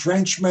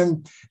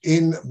entrenchment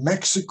in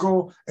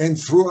Mexico and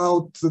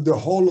throughout the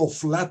whole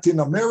of Latin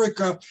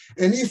America?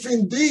 And if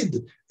indeed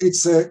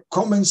it's a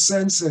common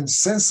sense and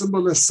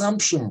sensible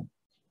assumption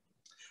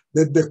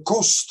that the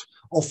cost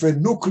of a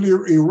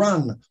nuclear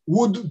Iran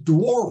would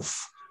dwarf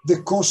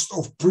the cost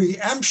of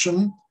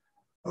preemption,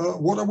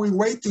 what are we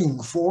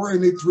waiting for?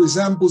 And it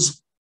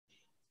resembles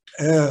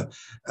a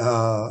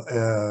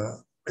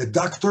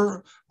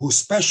doctor who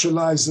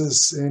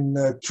specializes in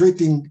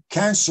treating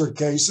cancer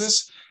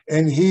cases,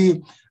 and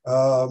he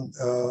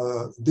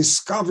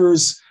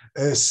discovers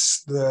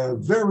the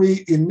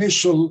very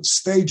initial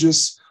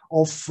stages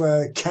of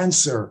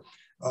cancer.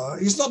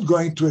 He's not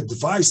going to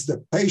advise the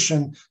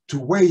patient to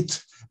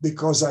wait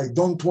because I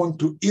don't want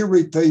to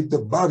irritate the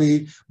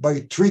body by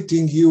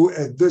treating you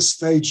at this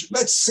stage.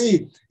 Let's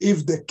see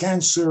if the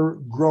cancer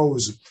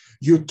grows.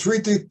 You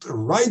treat it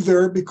right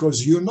there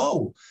because you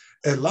know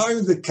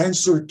allowing the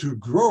cancer to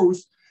grow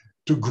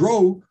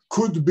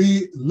could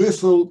be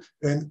lethal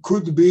and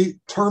could be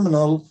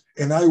terminal,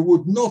 and I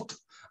would not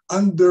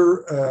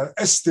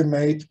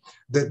underestimate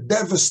the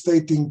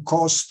devastating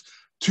cost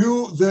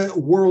to the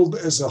world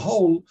as a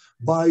whole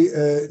by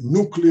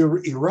nuclear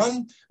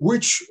Iran,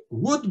 which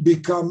would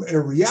become a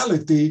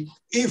reality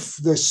if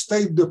the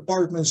State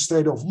Department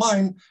state of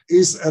mind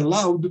is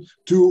allowed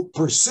to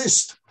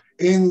persist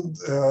in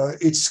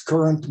its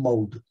current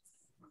mode.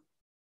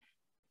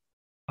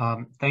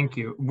 Thank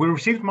you. We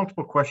received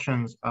multiple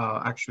questions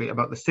actually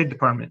about the State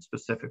Department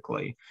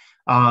specifically.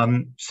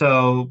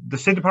 So the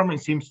State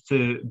Department seems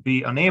to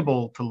be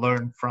unable to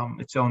learn from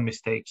its own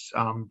mistakes.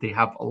 They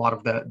have a lot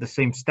of the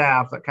same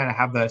staff that kind of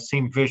have the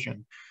same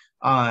vision.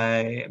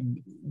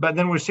 But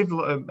then we received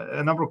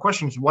a number of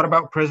questions. What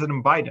about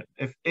President Biden?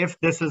 If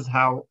this is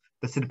how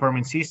the State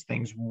Department sees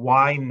things,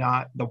 why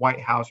not the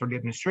White House or the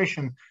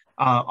administration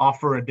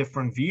offer a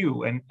different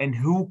view? And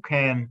who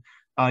can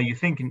you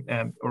think,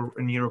 or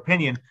in your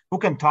opinion, who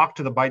can talk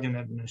to the Biden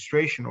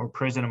administration or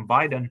President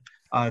Biden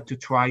to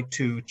try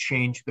to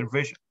change their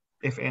vision,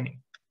 if any?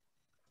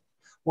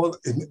 Well,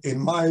 in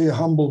my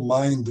humble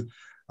mind,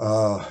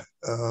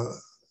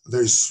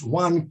 there's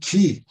one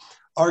key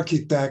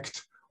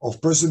architect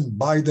of President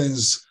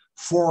Biden's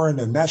foreign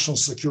and national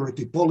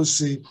security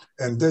policy,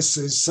 and this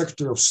is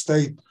Secretary of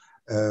State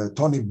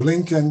Tony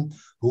Blinken,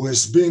 who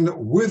has been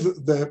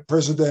with the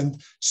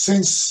president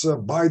since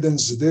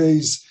Biden's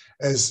days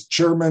as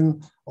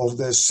chairman of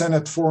the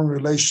Senate Foreign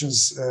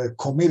Relations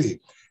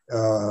Committee.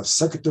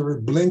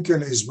 Secretary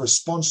Blinken is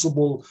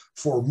responsible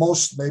for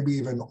most, maybe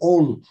even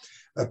all,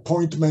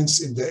 appointments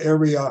in the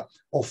area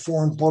of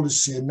foreign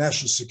policy and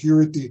national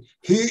security.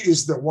 He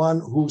is the one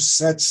who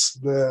sets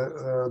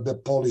the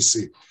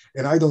policy.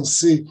 And I don't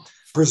see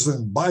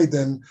President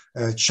Biden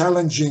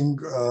challenging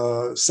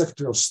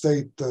Secretary of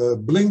State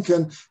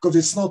Blinken, because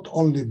it's not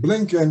only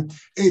Blinken,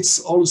 it's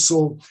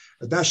also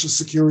National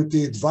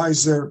Security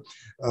Advisor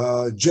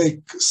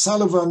Jake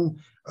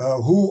Sullivan,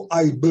 who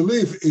I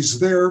believe is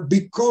there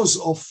because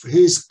of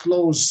his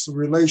close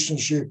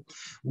relationship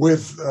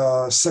with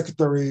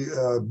Secretary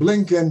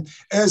Blinken,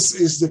 as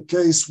is the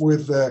case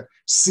with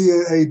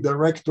CIA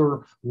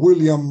Director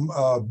William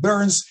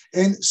Burns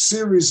and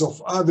series of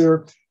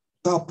other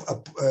top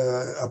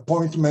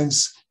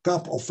appointments,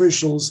 top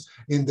officials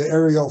in the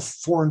area of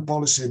foreign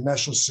policy and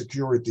national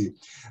security.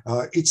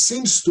 It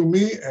seems to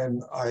me,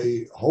 and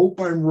I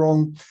hope I'm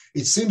wrong,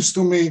 it seems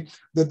to me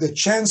that the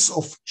chance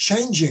of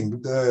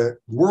changing the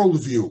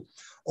worldview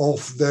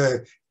of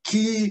the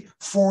key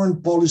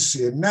foreign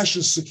policy and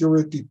national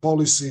security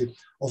policy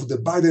of the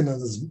Biden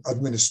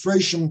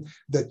administration,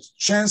 the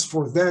chance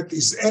for that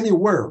is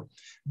anywhere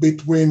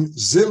between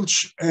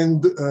zilch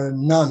and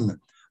none.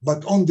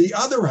 But on the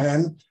other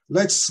hand,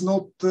 let's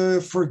not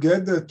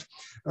forget that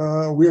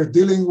we are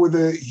dealing with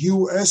a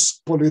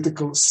U.S.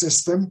 political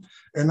system,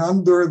 and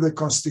under the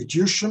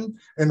Constitution,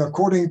 and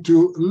according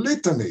to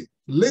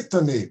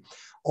litany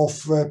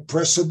of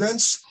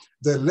precedents,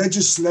 the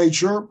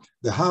legislature,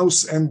 the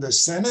House and the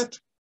Senate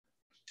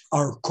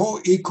are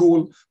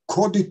co-equal,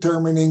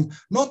 co-determining,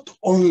 not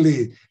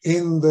only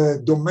in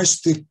the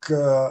domestic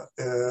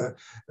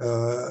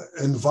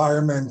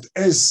environment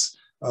as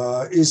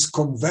is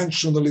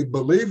conventionally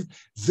believed,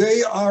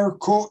 they are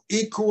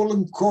co-equal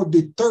and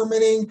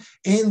co-determining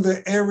in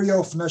the area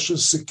of national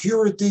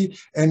security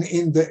and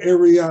in the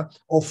area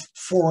of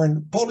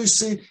foreign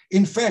policy.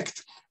 In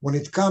fact, when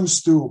it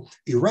comes to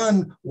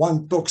Iran,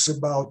 one talks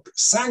about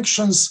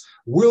sanctions.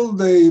 Will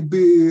they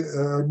be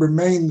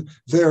remain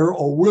there,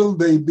 or will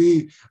they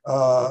be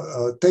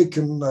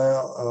taken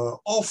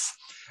off?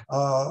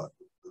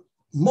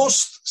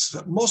 Most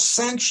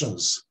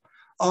sanctions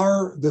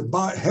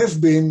have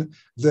been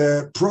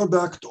the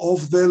product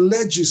of the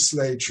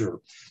legislature,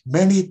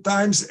 many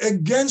times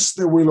against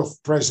the will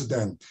of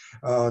president.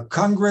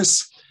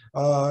 Congress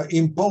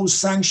imposed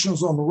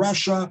sanctions on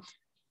Russia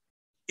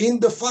in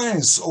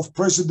defiance of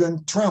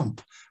President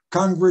Trump.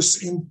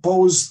 Congress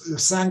imposed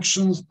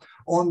sanctions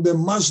on the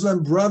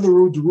Muslim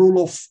Brotherhood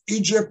rule of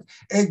Egypt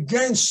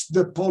against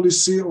the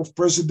policy of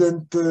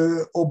President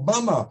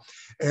Obama.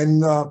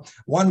 And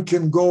one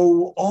can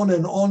go on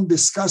and on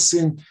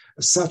discussing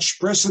such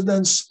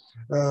precedents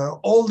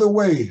all the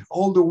way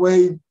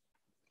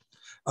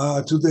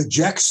to the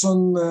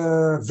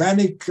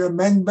Jackson-Vanik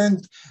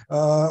Amendment,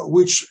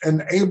 which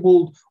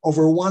enabled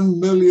over 1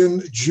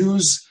 million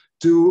Jews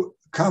to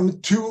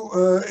come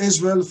to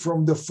Israel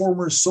from the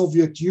former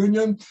Soviet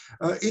Union.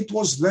 It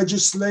was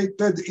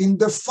legislated in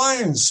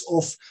defiance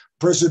of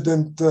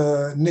President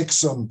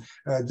Nixon.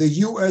 The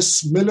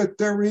U.S.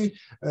 military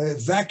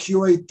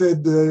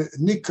evacuated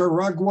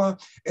Nicaragua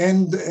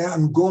and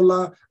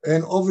Angola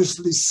and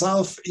obviously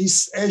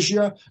Southeast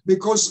Asia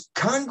because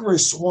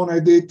Congress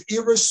wanted it,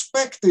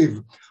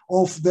 irrespective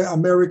of the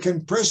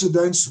American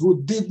presidents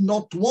who did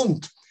not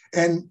want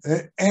and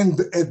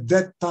at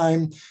that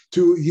time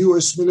to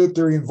U.S.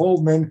 military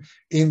involvement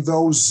in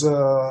those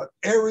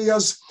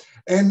areas.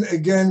 And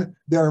again,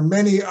 there are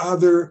many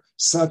other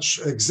such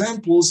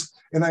examples.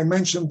 And I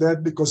mentioned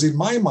that because in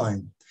my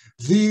mind,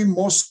 the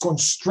most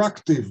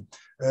constructive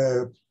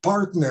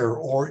partner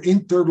or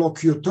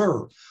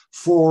interlocutor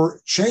for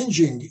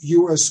changing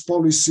U.S.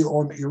 policy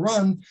on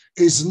Iran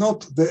is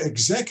not the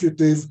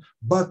executive,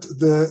 but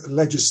the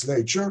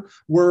legislature,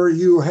 where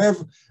you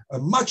have a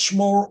much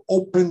more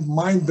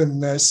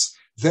open-mindedness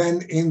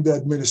than in the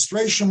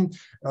administration.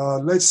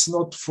 Let's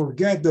not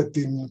forget that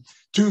in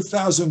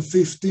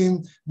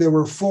 2015, there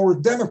were 4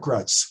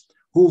 Democrats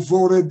who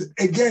voted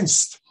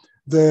against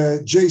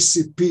the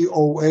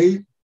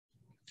JCPOA.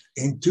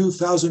 In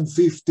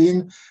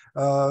 2015,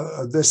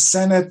 the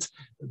Senate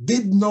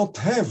did not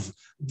have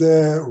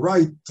the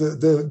right,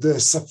 the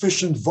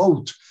sufficient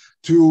vote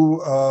to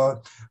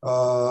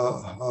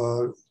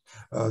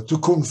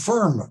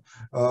confirm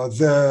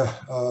the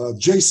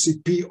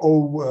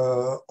JCPOA,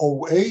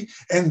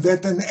 and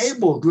that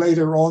enabled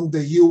later on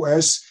the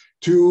U.S.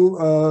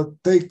 to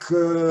take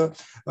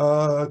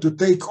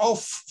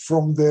off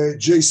from the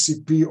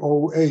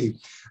JCPOA.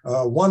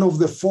 One of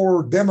the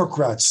 4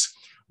 Democrats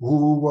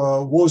who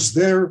was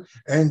there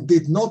and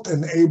did not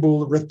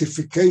enable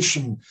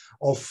ratification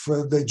of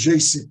the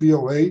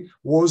JCPOA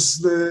was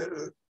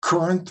the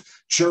current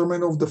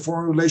chairman of the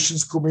Foreign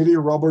Relations Committee,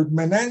 Robert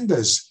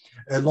Menendez.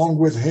 Along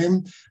with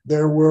him,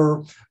 there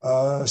were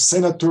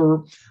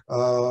Senator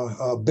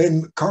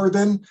Ben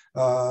Cardin,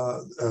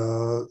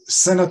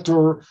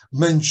 Senator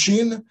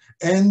Manchin,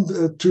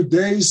 and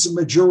today's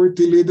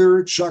majority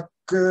leader, Chuck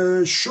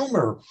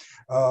Schumer.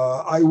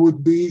 I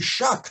would be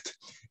shocked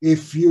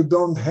if you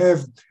don't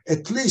have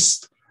at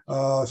least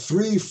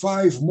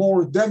 3-5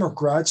 more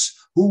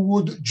Democrats who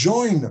would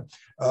join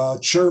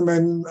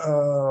Chairman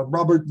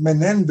Robert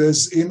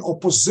Menendez in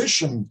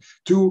opposition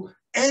to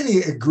any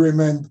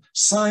agreement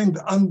signed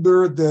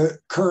under the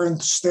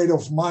current state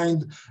of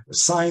mind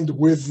signed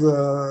with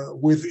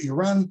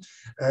Iran,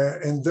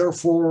 and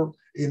therefore,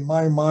 in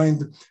my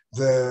mind,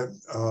 the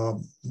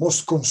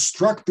most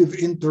constructive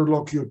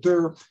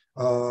interlocutor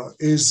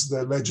is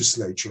the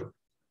legislature.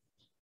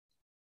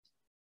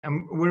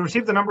 We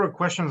received a number of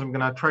questions. I'm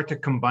going to try to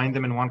combine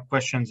them in one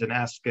question and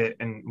ask it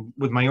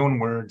with my own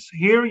words.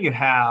 Here you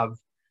have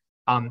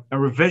a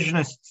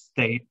revisionist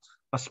state,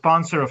 a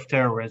sponsor of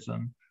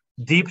terrorism,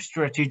 deep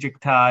strategic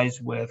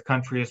ties with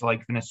countries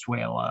like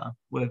Venezuela,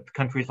 with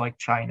countries like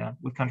China,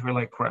 with countries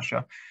like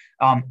Russia,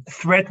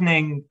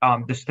 threatening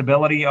the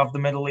stability of the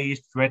Middle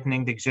East,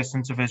 threatening the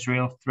existence of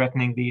Israel,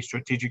 threatening the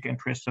strategic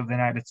interests of the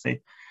United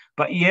States.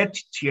 But yet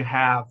you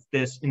have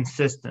this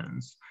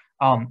insistence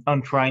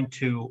on trying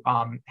to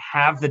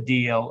have the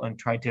deal and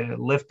try to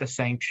lift the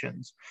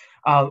sanctions.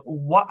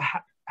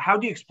 How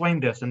do you explain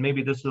this? And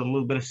maybe this is a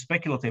little bit of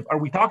speculative. Are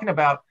we talking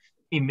about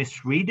a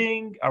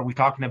misreading? Are we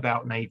talking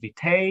about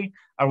naivete?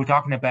 Are we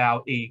talking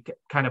about a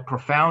kind of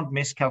profound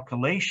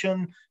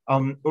miscalculation?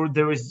 Or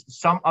there is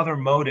some other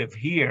motive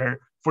here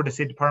for the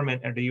State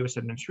Department and the U.S.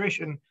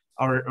 administration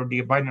or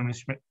the Biden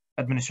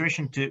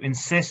administration to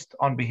insist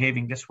on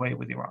behaving this way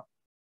with Iran?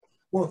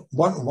 Well,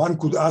 one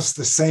could ask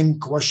the same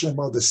question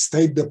about the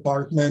State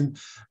Department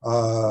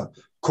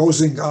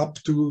causing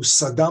up to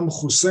Saddam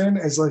Hussein,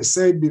 as I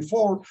said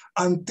before,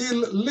 until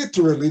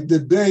literally the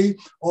day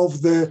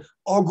of the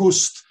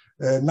August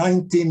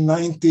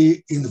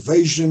 1990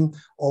 invasion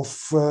of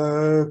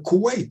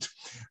Kuwait.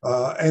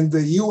 And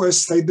the U.S.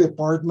 State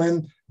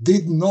Department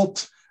did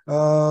not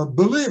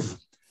believe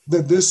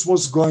that this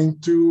was going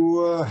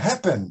to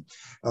happen.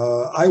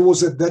 I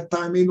was at that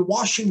time in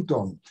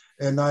Washington,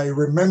 and I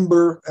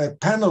remember a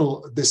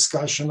panel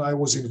discussion. I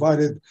was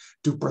invited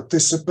to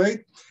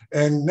participate,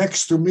 and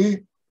next to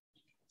me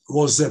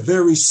was a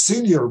very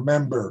senior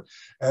member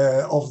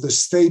of the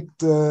State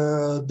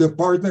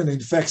Department. In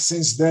fact,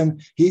 since then,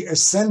 he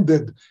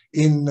ascended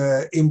in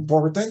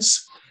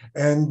importance.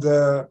 And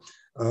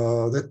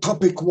the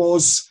topic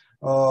was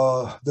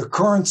the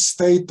current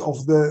state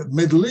of the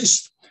Middle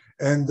East.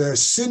 And the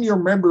senior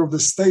member of the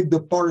State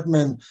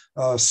Department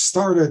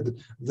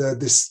started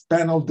this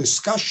panel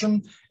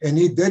discussion, and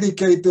he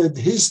dedicated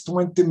his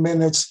 20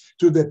 minutes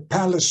to the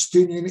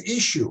Palestinian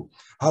issue.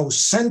 How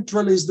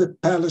central is the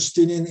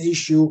Palestinian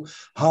issue,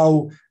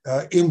 how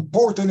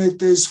important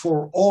it is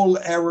for all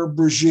Arab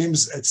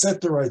regimes,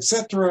 etc.,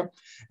 etc.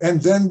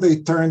 And then they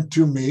turned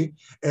to me,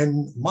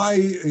 and my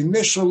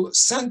initial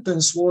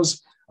sentence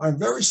was, I'm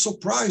very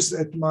surprised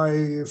at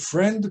my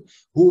friend,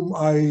 whom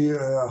I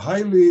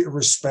highly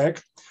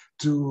respect,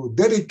 to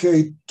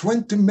dedicate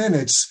 20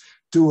 minutes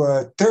to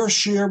a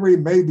tertiary,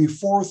 maybe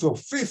fourth or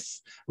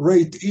fifth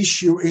rate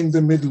issue in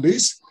the Middle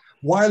East,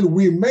 while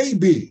we may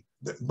be,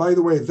 by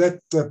the way, that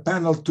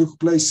panel took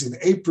place in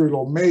April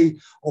or May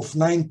of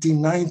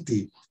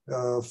 1990,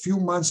 a few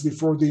months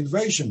before the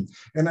invasion.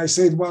 And I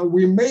said, well,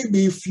 we may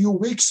be a few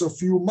weeks or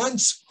few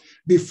months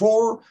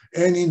before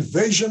an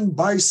invasion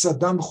by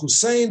Saddam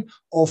Hussein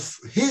of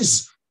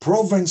his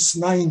Province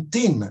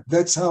 19.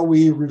 That's how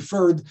he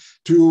referred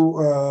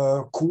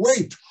to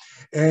Kuwait.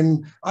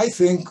 And I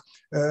think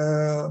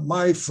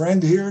my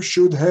friend here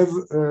should have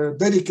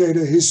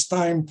dedicated his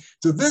time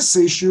to this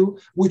issue,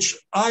 which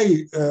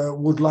I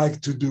would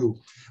like to do.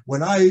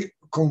 When I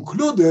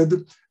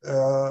concluded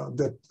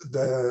that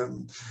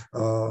the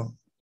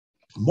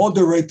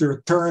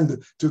moderator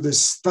turned to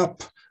this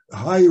top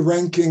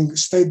high-ranking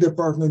State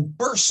Department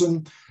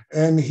person,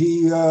 and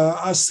he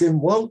asked him,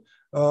 well,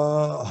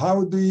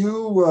 how do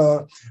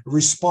you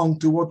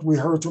respond to what we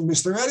heard from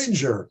Mr.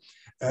 Ettinger?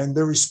 And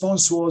the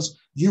response was,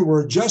 you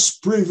were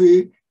just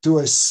privy to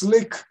a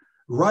slick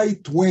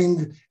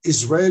right-wing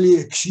Israeli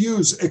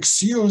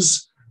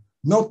excuse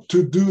not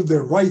to do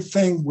the right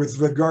thing with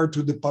regard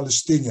to the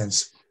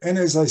Palestinians. And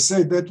as I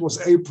said, that was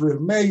April,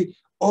 May.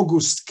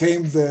 August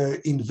came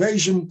the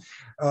invasion.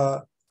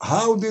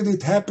 How did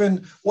it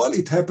happen? Well,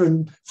 it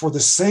happened for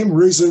the same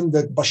reason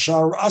that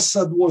Bashar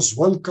Assad was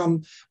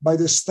welcomed by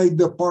the State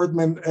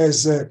Department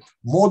as a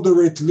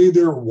moderate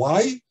leader.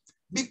 Why?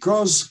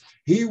 Because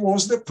he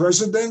was the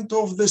president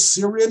of the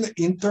Syrian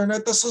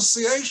Internet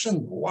Association.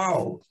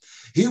 Wow.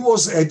 He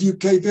was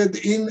educated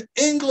in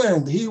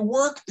England. He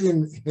worked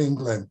in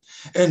England.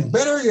 And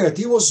better yet,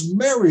 he was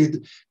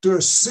married to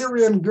a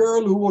Syrian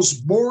girl who was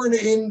born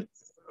in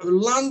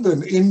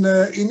London,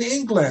 in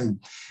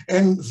England.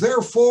 And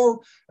therefore,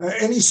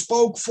 and he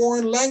spoke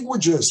foreign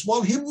languages.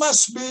 Well, he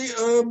must be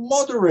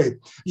moderate.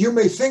 You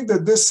may think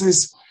that this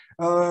is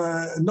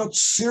not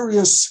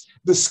serious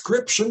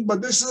description,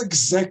 but this is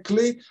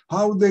exactly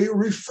how they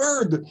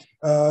referred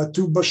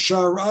to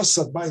Bashar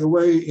Assad. By the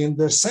way, in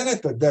the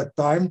Senate at that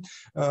time,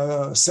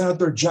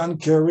 Senator John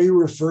Kerry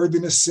referred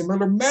in a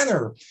similar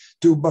manner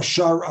to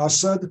Bashar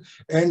Assad,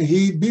 and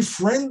he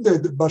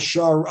befriended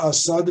Bashar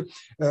Assad.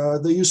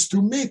 They used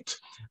to meet,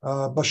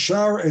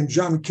 Bashar and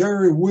John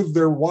Kerry with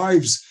their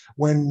wives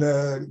when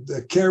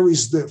the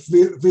Kerrys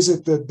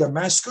visited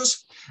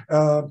Damascus,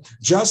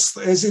 just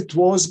as it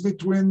was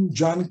between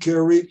John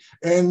Kerry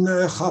and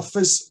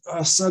Hafez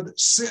Assad,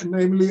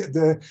 namely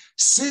the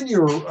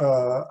senior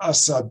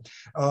Assad.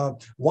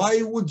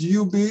 Why would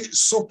you be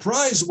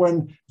surprised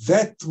when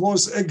that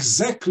was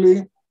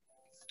exactly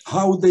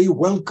how they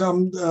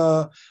welcomed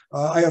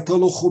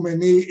Ayatollah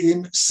Khomeini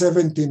in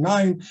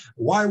 '79?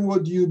 Why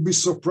would you be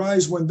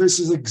surprised when this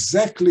is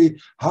exactly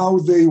how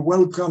they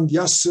welcomed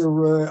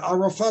Yasser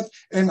Arafat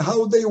and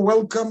how they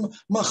welcome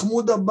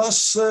Mahmoud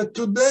Abbas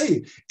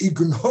today,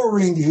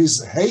 ignoring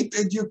his hate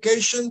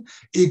education,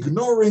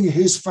 ignoring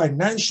his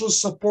financial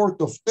support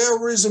of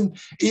terrorism,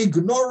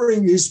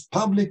 ignoring his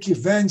public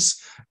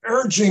events,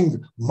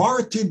 urging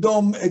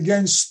martyrdom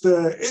against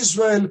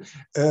Israel,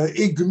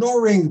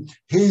 ignoring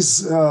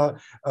his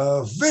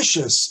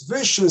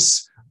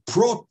vicious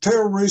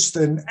pro-terrorist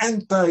and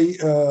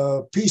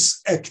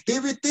anti-peace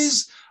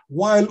activities,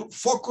 while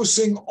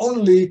focusing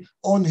only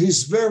on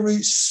his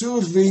very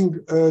soothing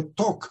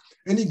talk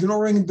and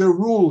ignoring the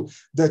rule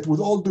that,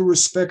 with all due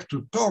respect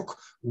to talk,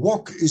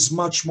 walk is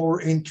much more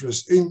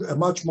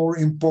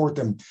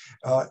important.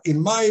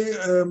 In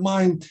my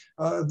mind,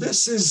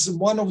 this is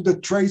one of the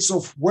traits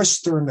of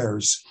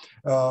Westerners.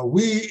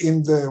 We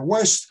in the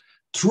West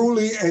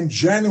truly and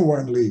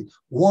genuinely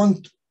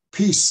want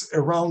peace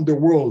around the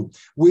world.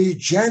 We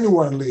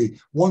genuinely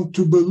want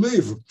to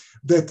believe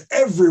that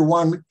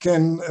everyone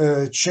can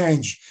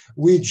change.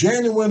 We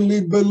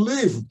genuinely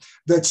believe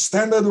that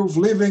standard of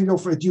living,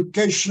 of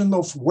education,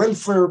 of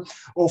welfare,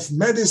 of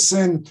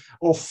medicine,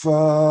 of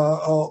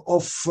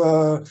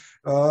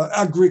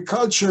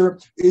agriculture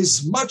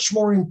is much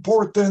more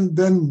important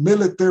than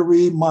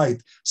military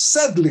might.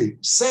 Sadly,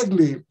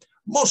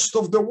 most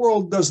of the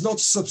world does not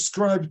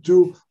subscribe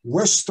to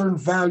Western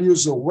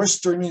values or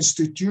Western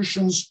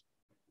institutions.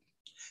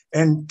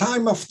 And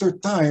time after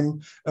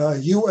time,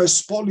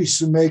 U.S.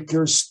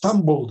 policymakers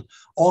stumbled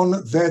on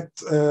that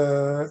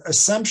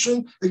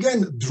assumption,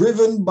 again,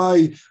 driven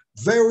by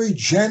very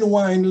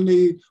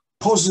genuinely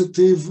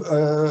positive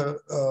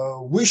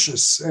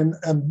wishes and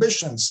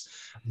ambitions.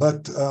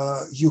 But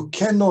you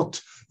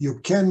cannot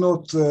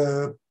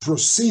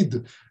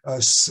proceed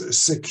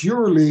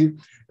securely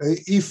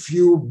if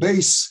you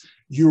base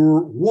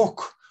your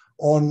walk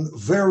on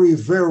very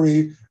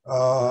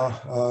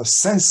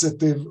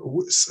sensitive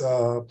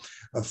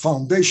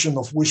foundation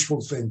of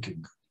wishful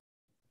thinking.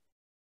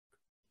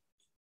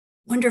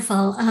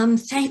 Wonderful.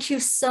 Thank you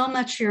so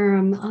much,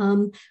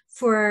 Yoram,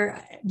 for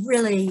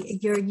really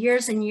your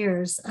years and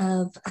years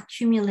of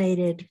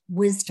accumulated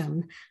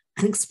wisdom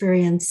and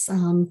experience.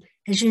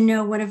 As you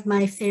know, one of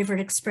my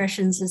favorite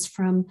expressions is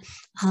from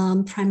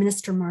Prime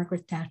Minister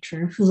Margaret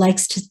Thatcher, who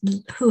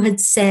had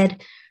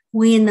said,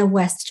 "We in the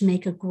West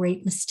make a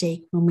great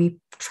mistake when we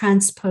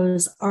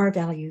transpose our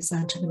values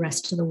onto the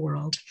rest of the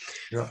world."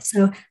 Yeah.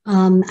 So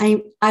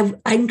I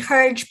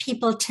encourage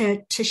people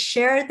to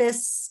share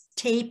this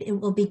tape. It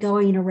will be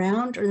going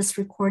around, or this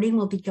recording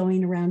will be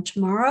going around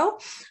tomorrow,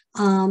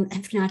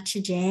 if not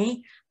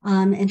today,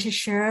 and to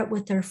share it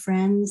with their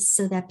friends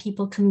so that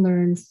people can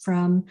learn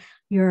from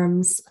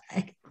Yoram's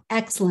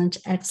excellent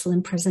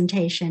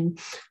presentation.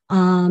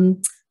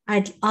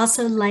 I'd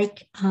also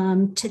like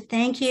to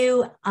thank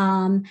you.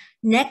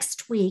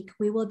 Next week,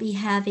 we will be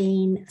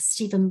having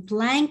Stephen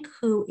Blank,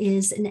 who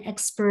is an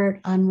expert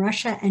on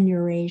Russia and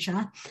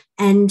Eurasia.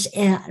 And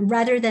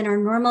rather than our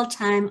normal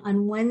time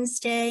on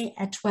Wednesday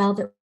at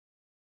 12,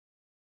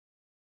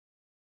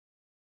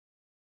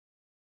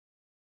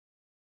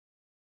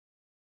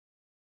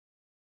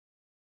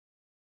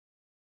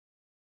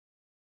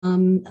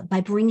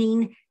 by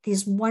bringing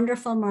these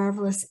wonderful,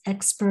 marvelous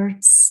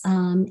experts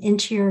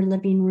into your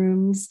living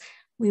rooms.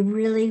 We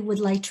really would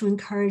like to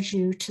encourage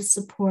you to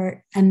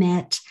support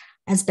EMET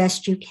as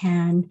best you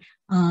can.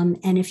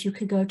 And if you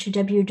could go to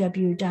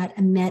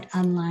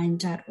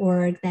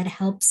www.emetonline.org, that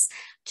helps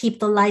keep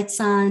the lights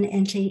on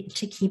and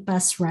to keep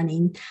us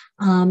running.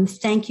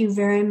 Thank you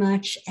very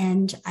much.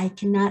 And I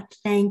cannot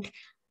thank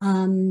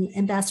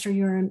Ambassador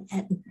Yoram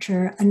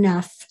Ettinger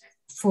enough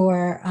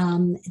for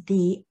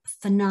the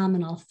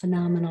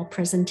phenomenal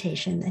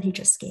presentation that he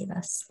just gave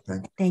us.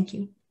 Thank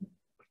you.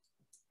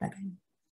 Bye-bye.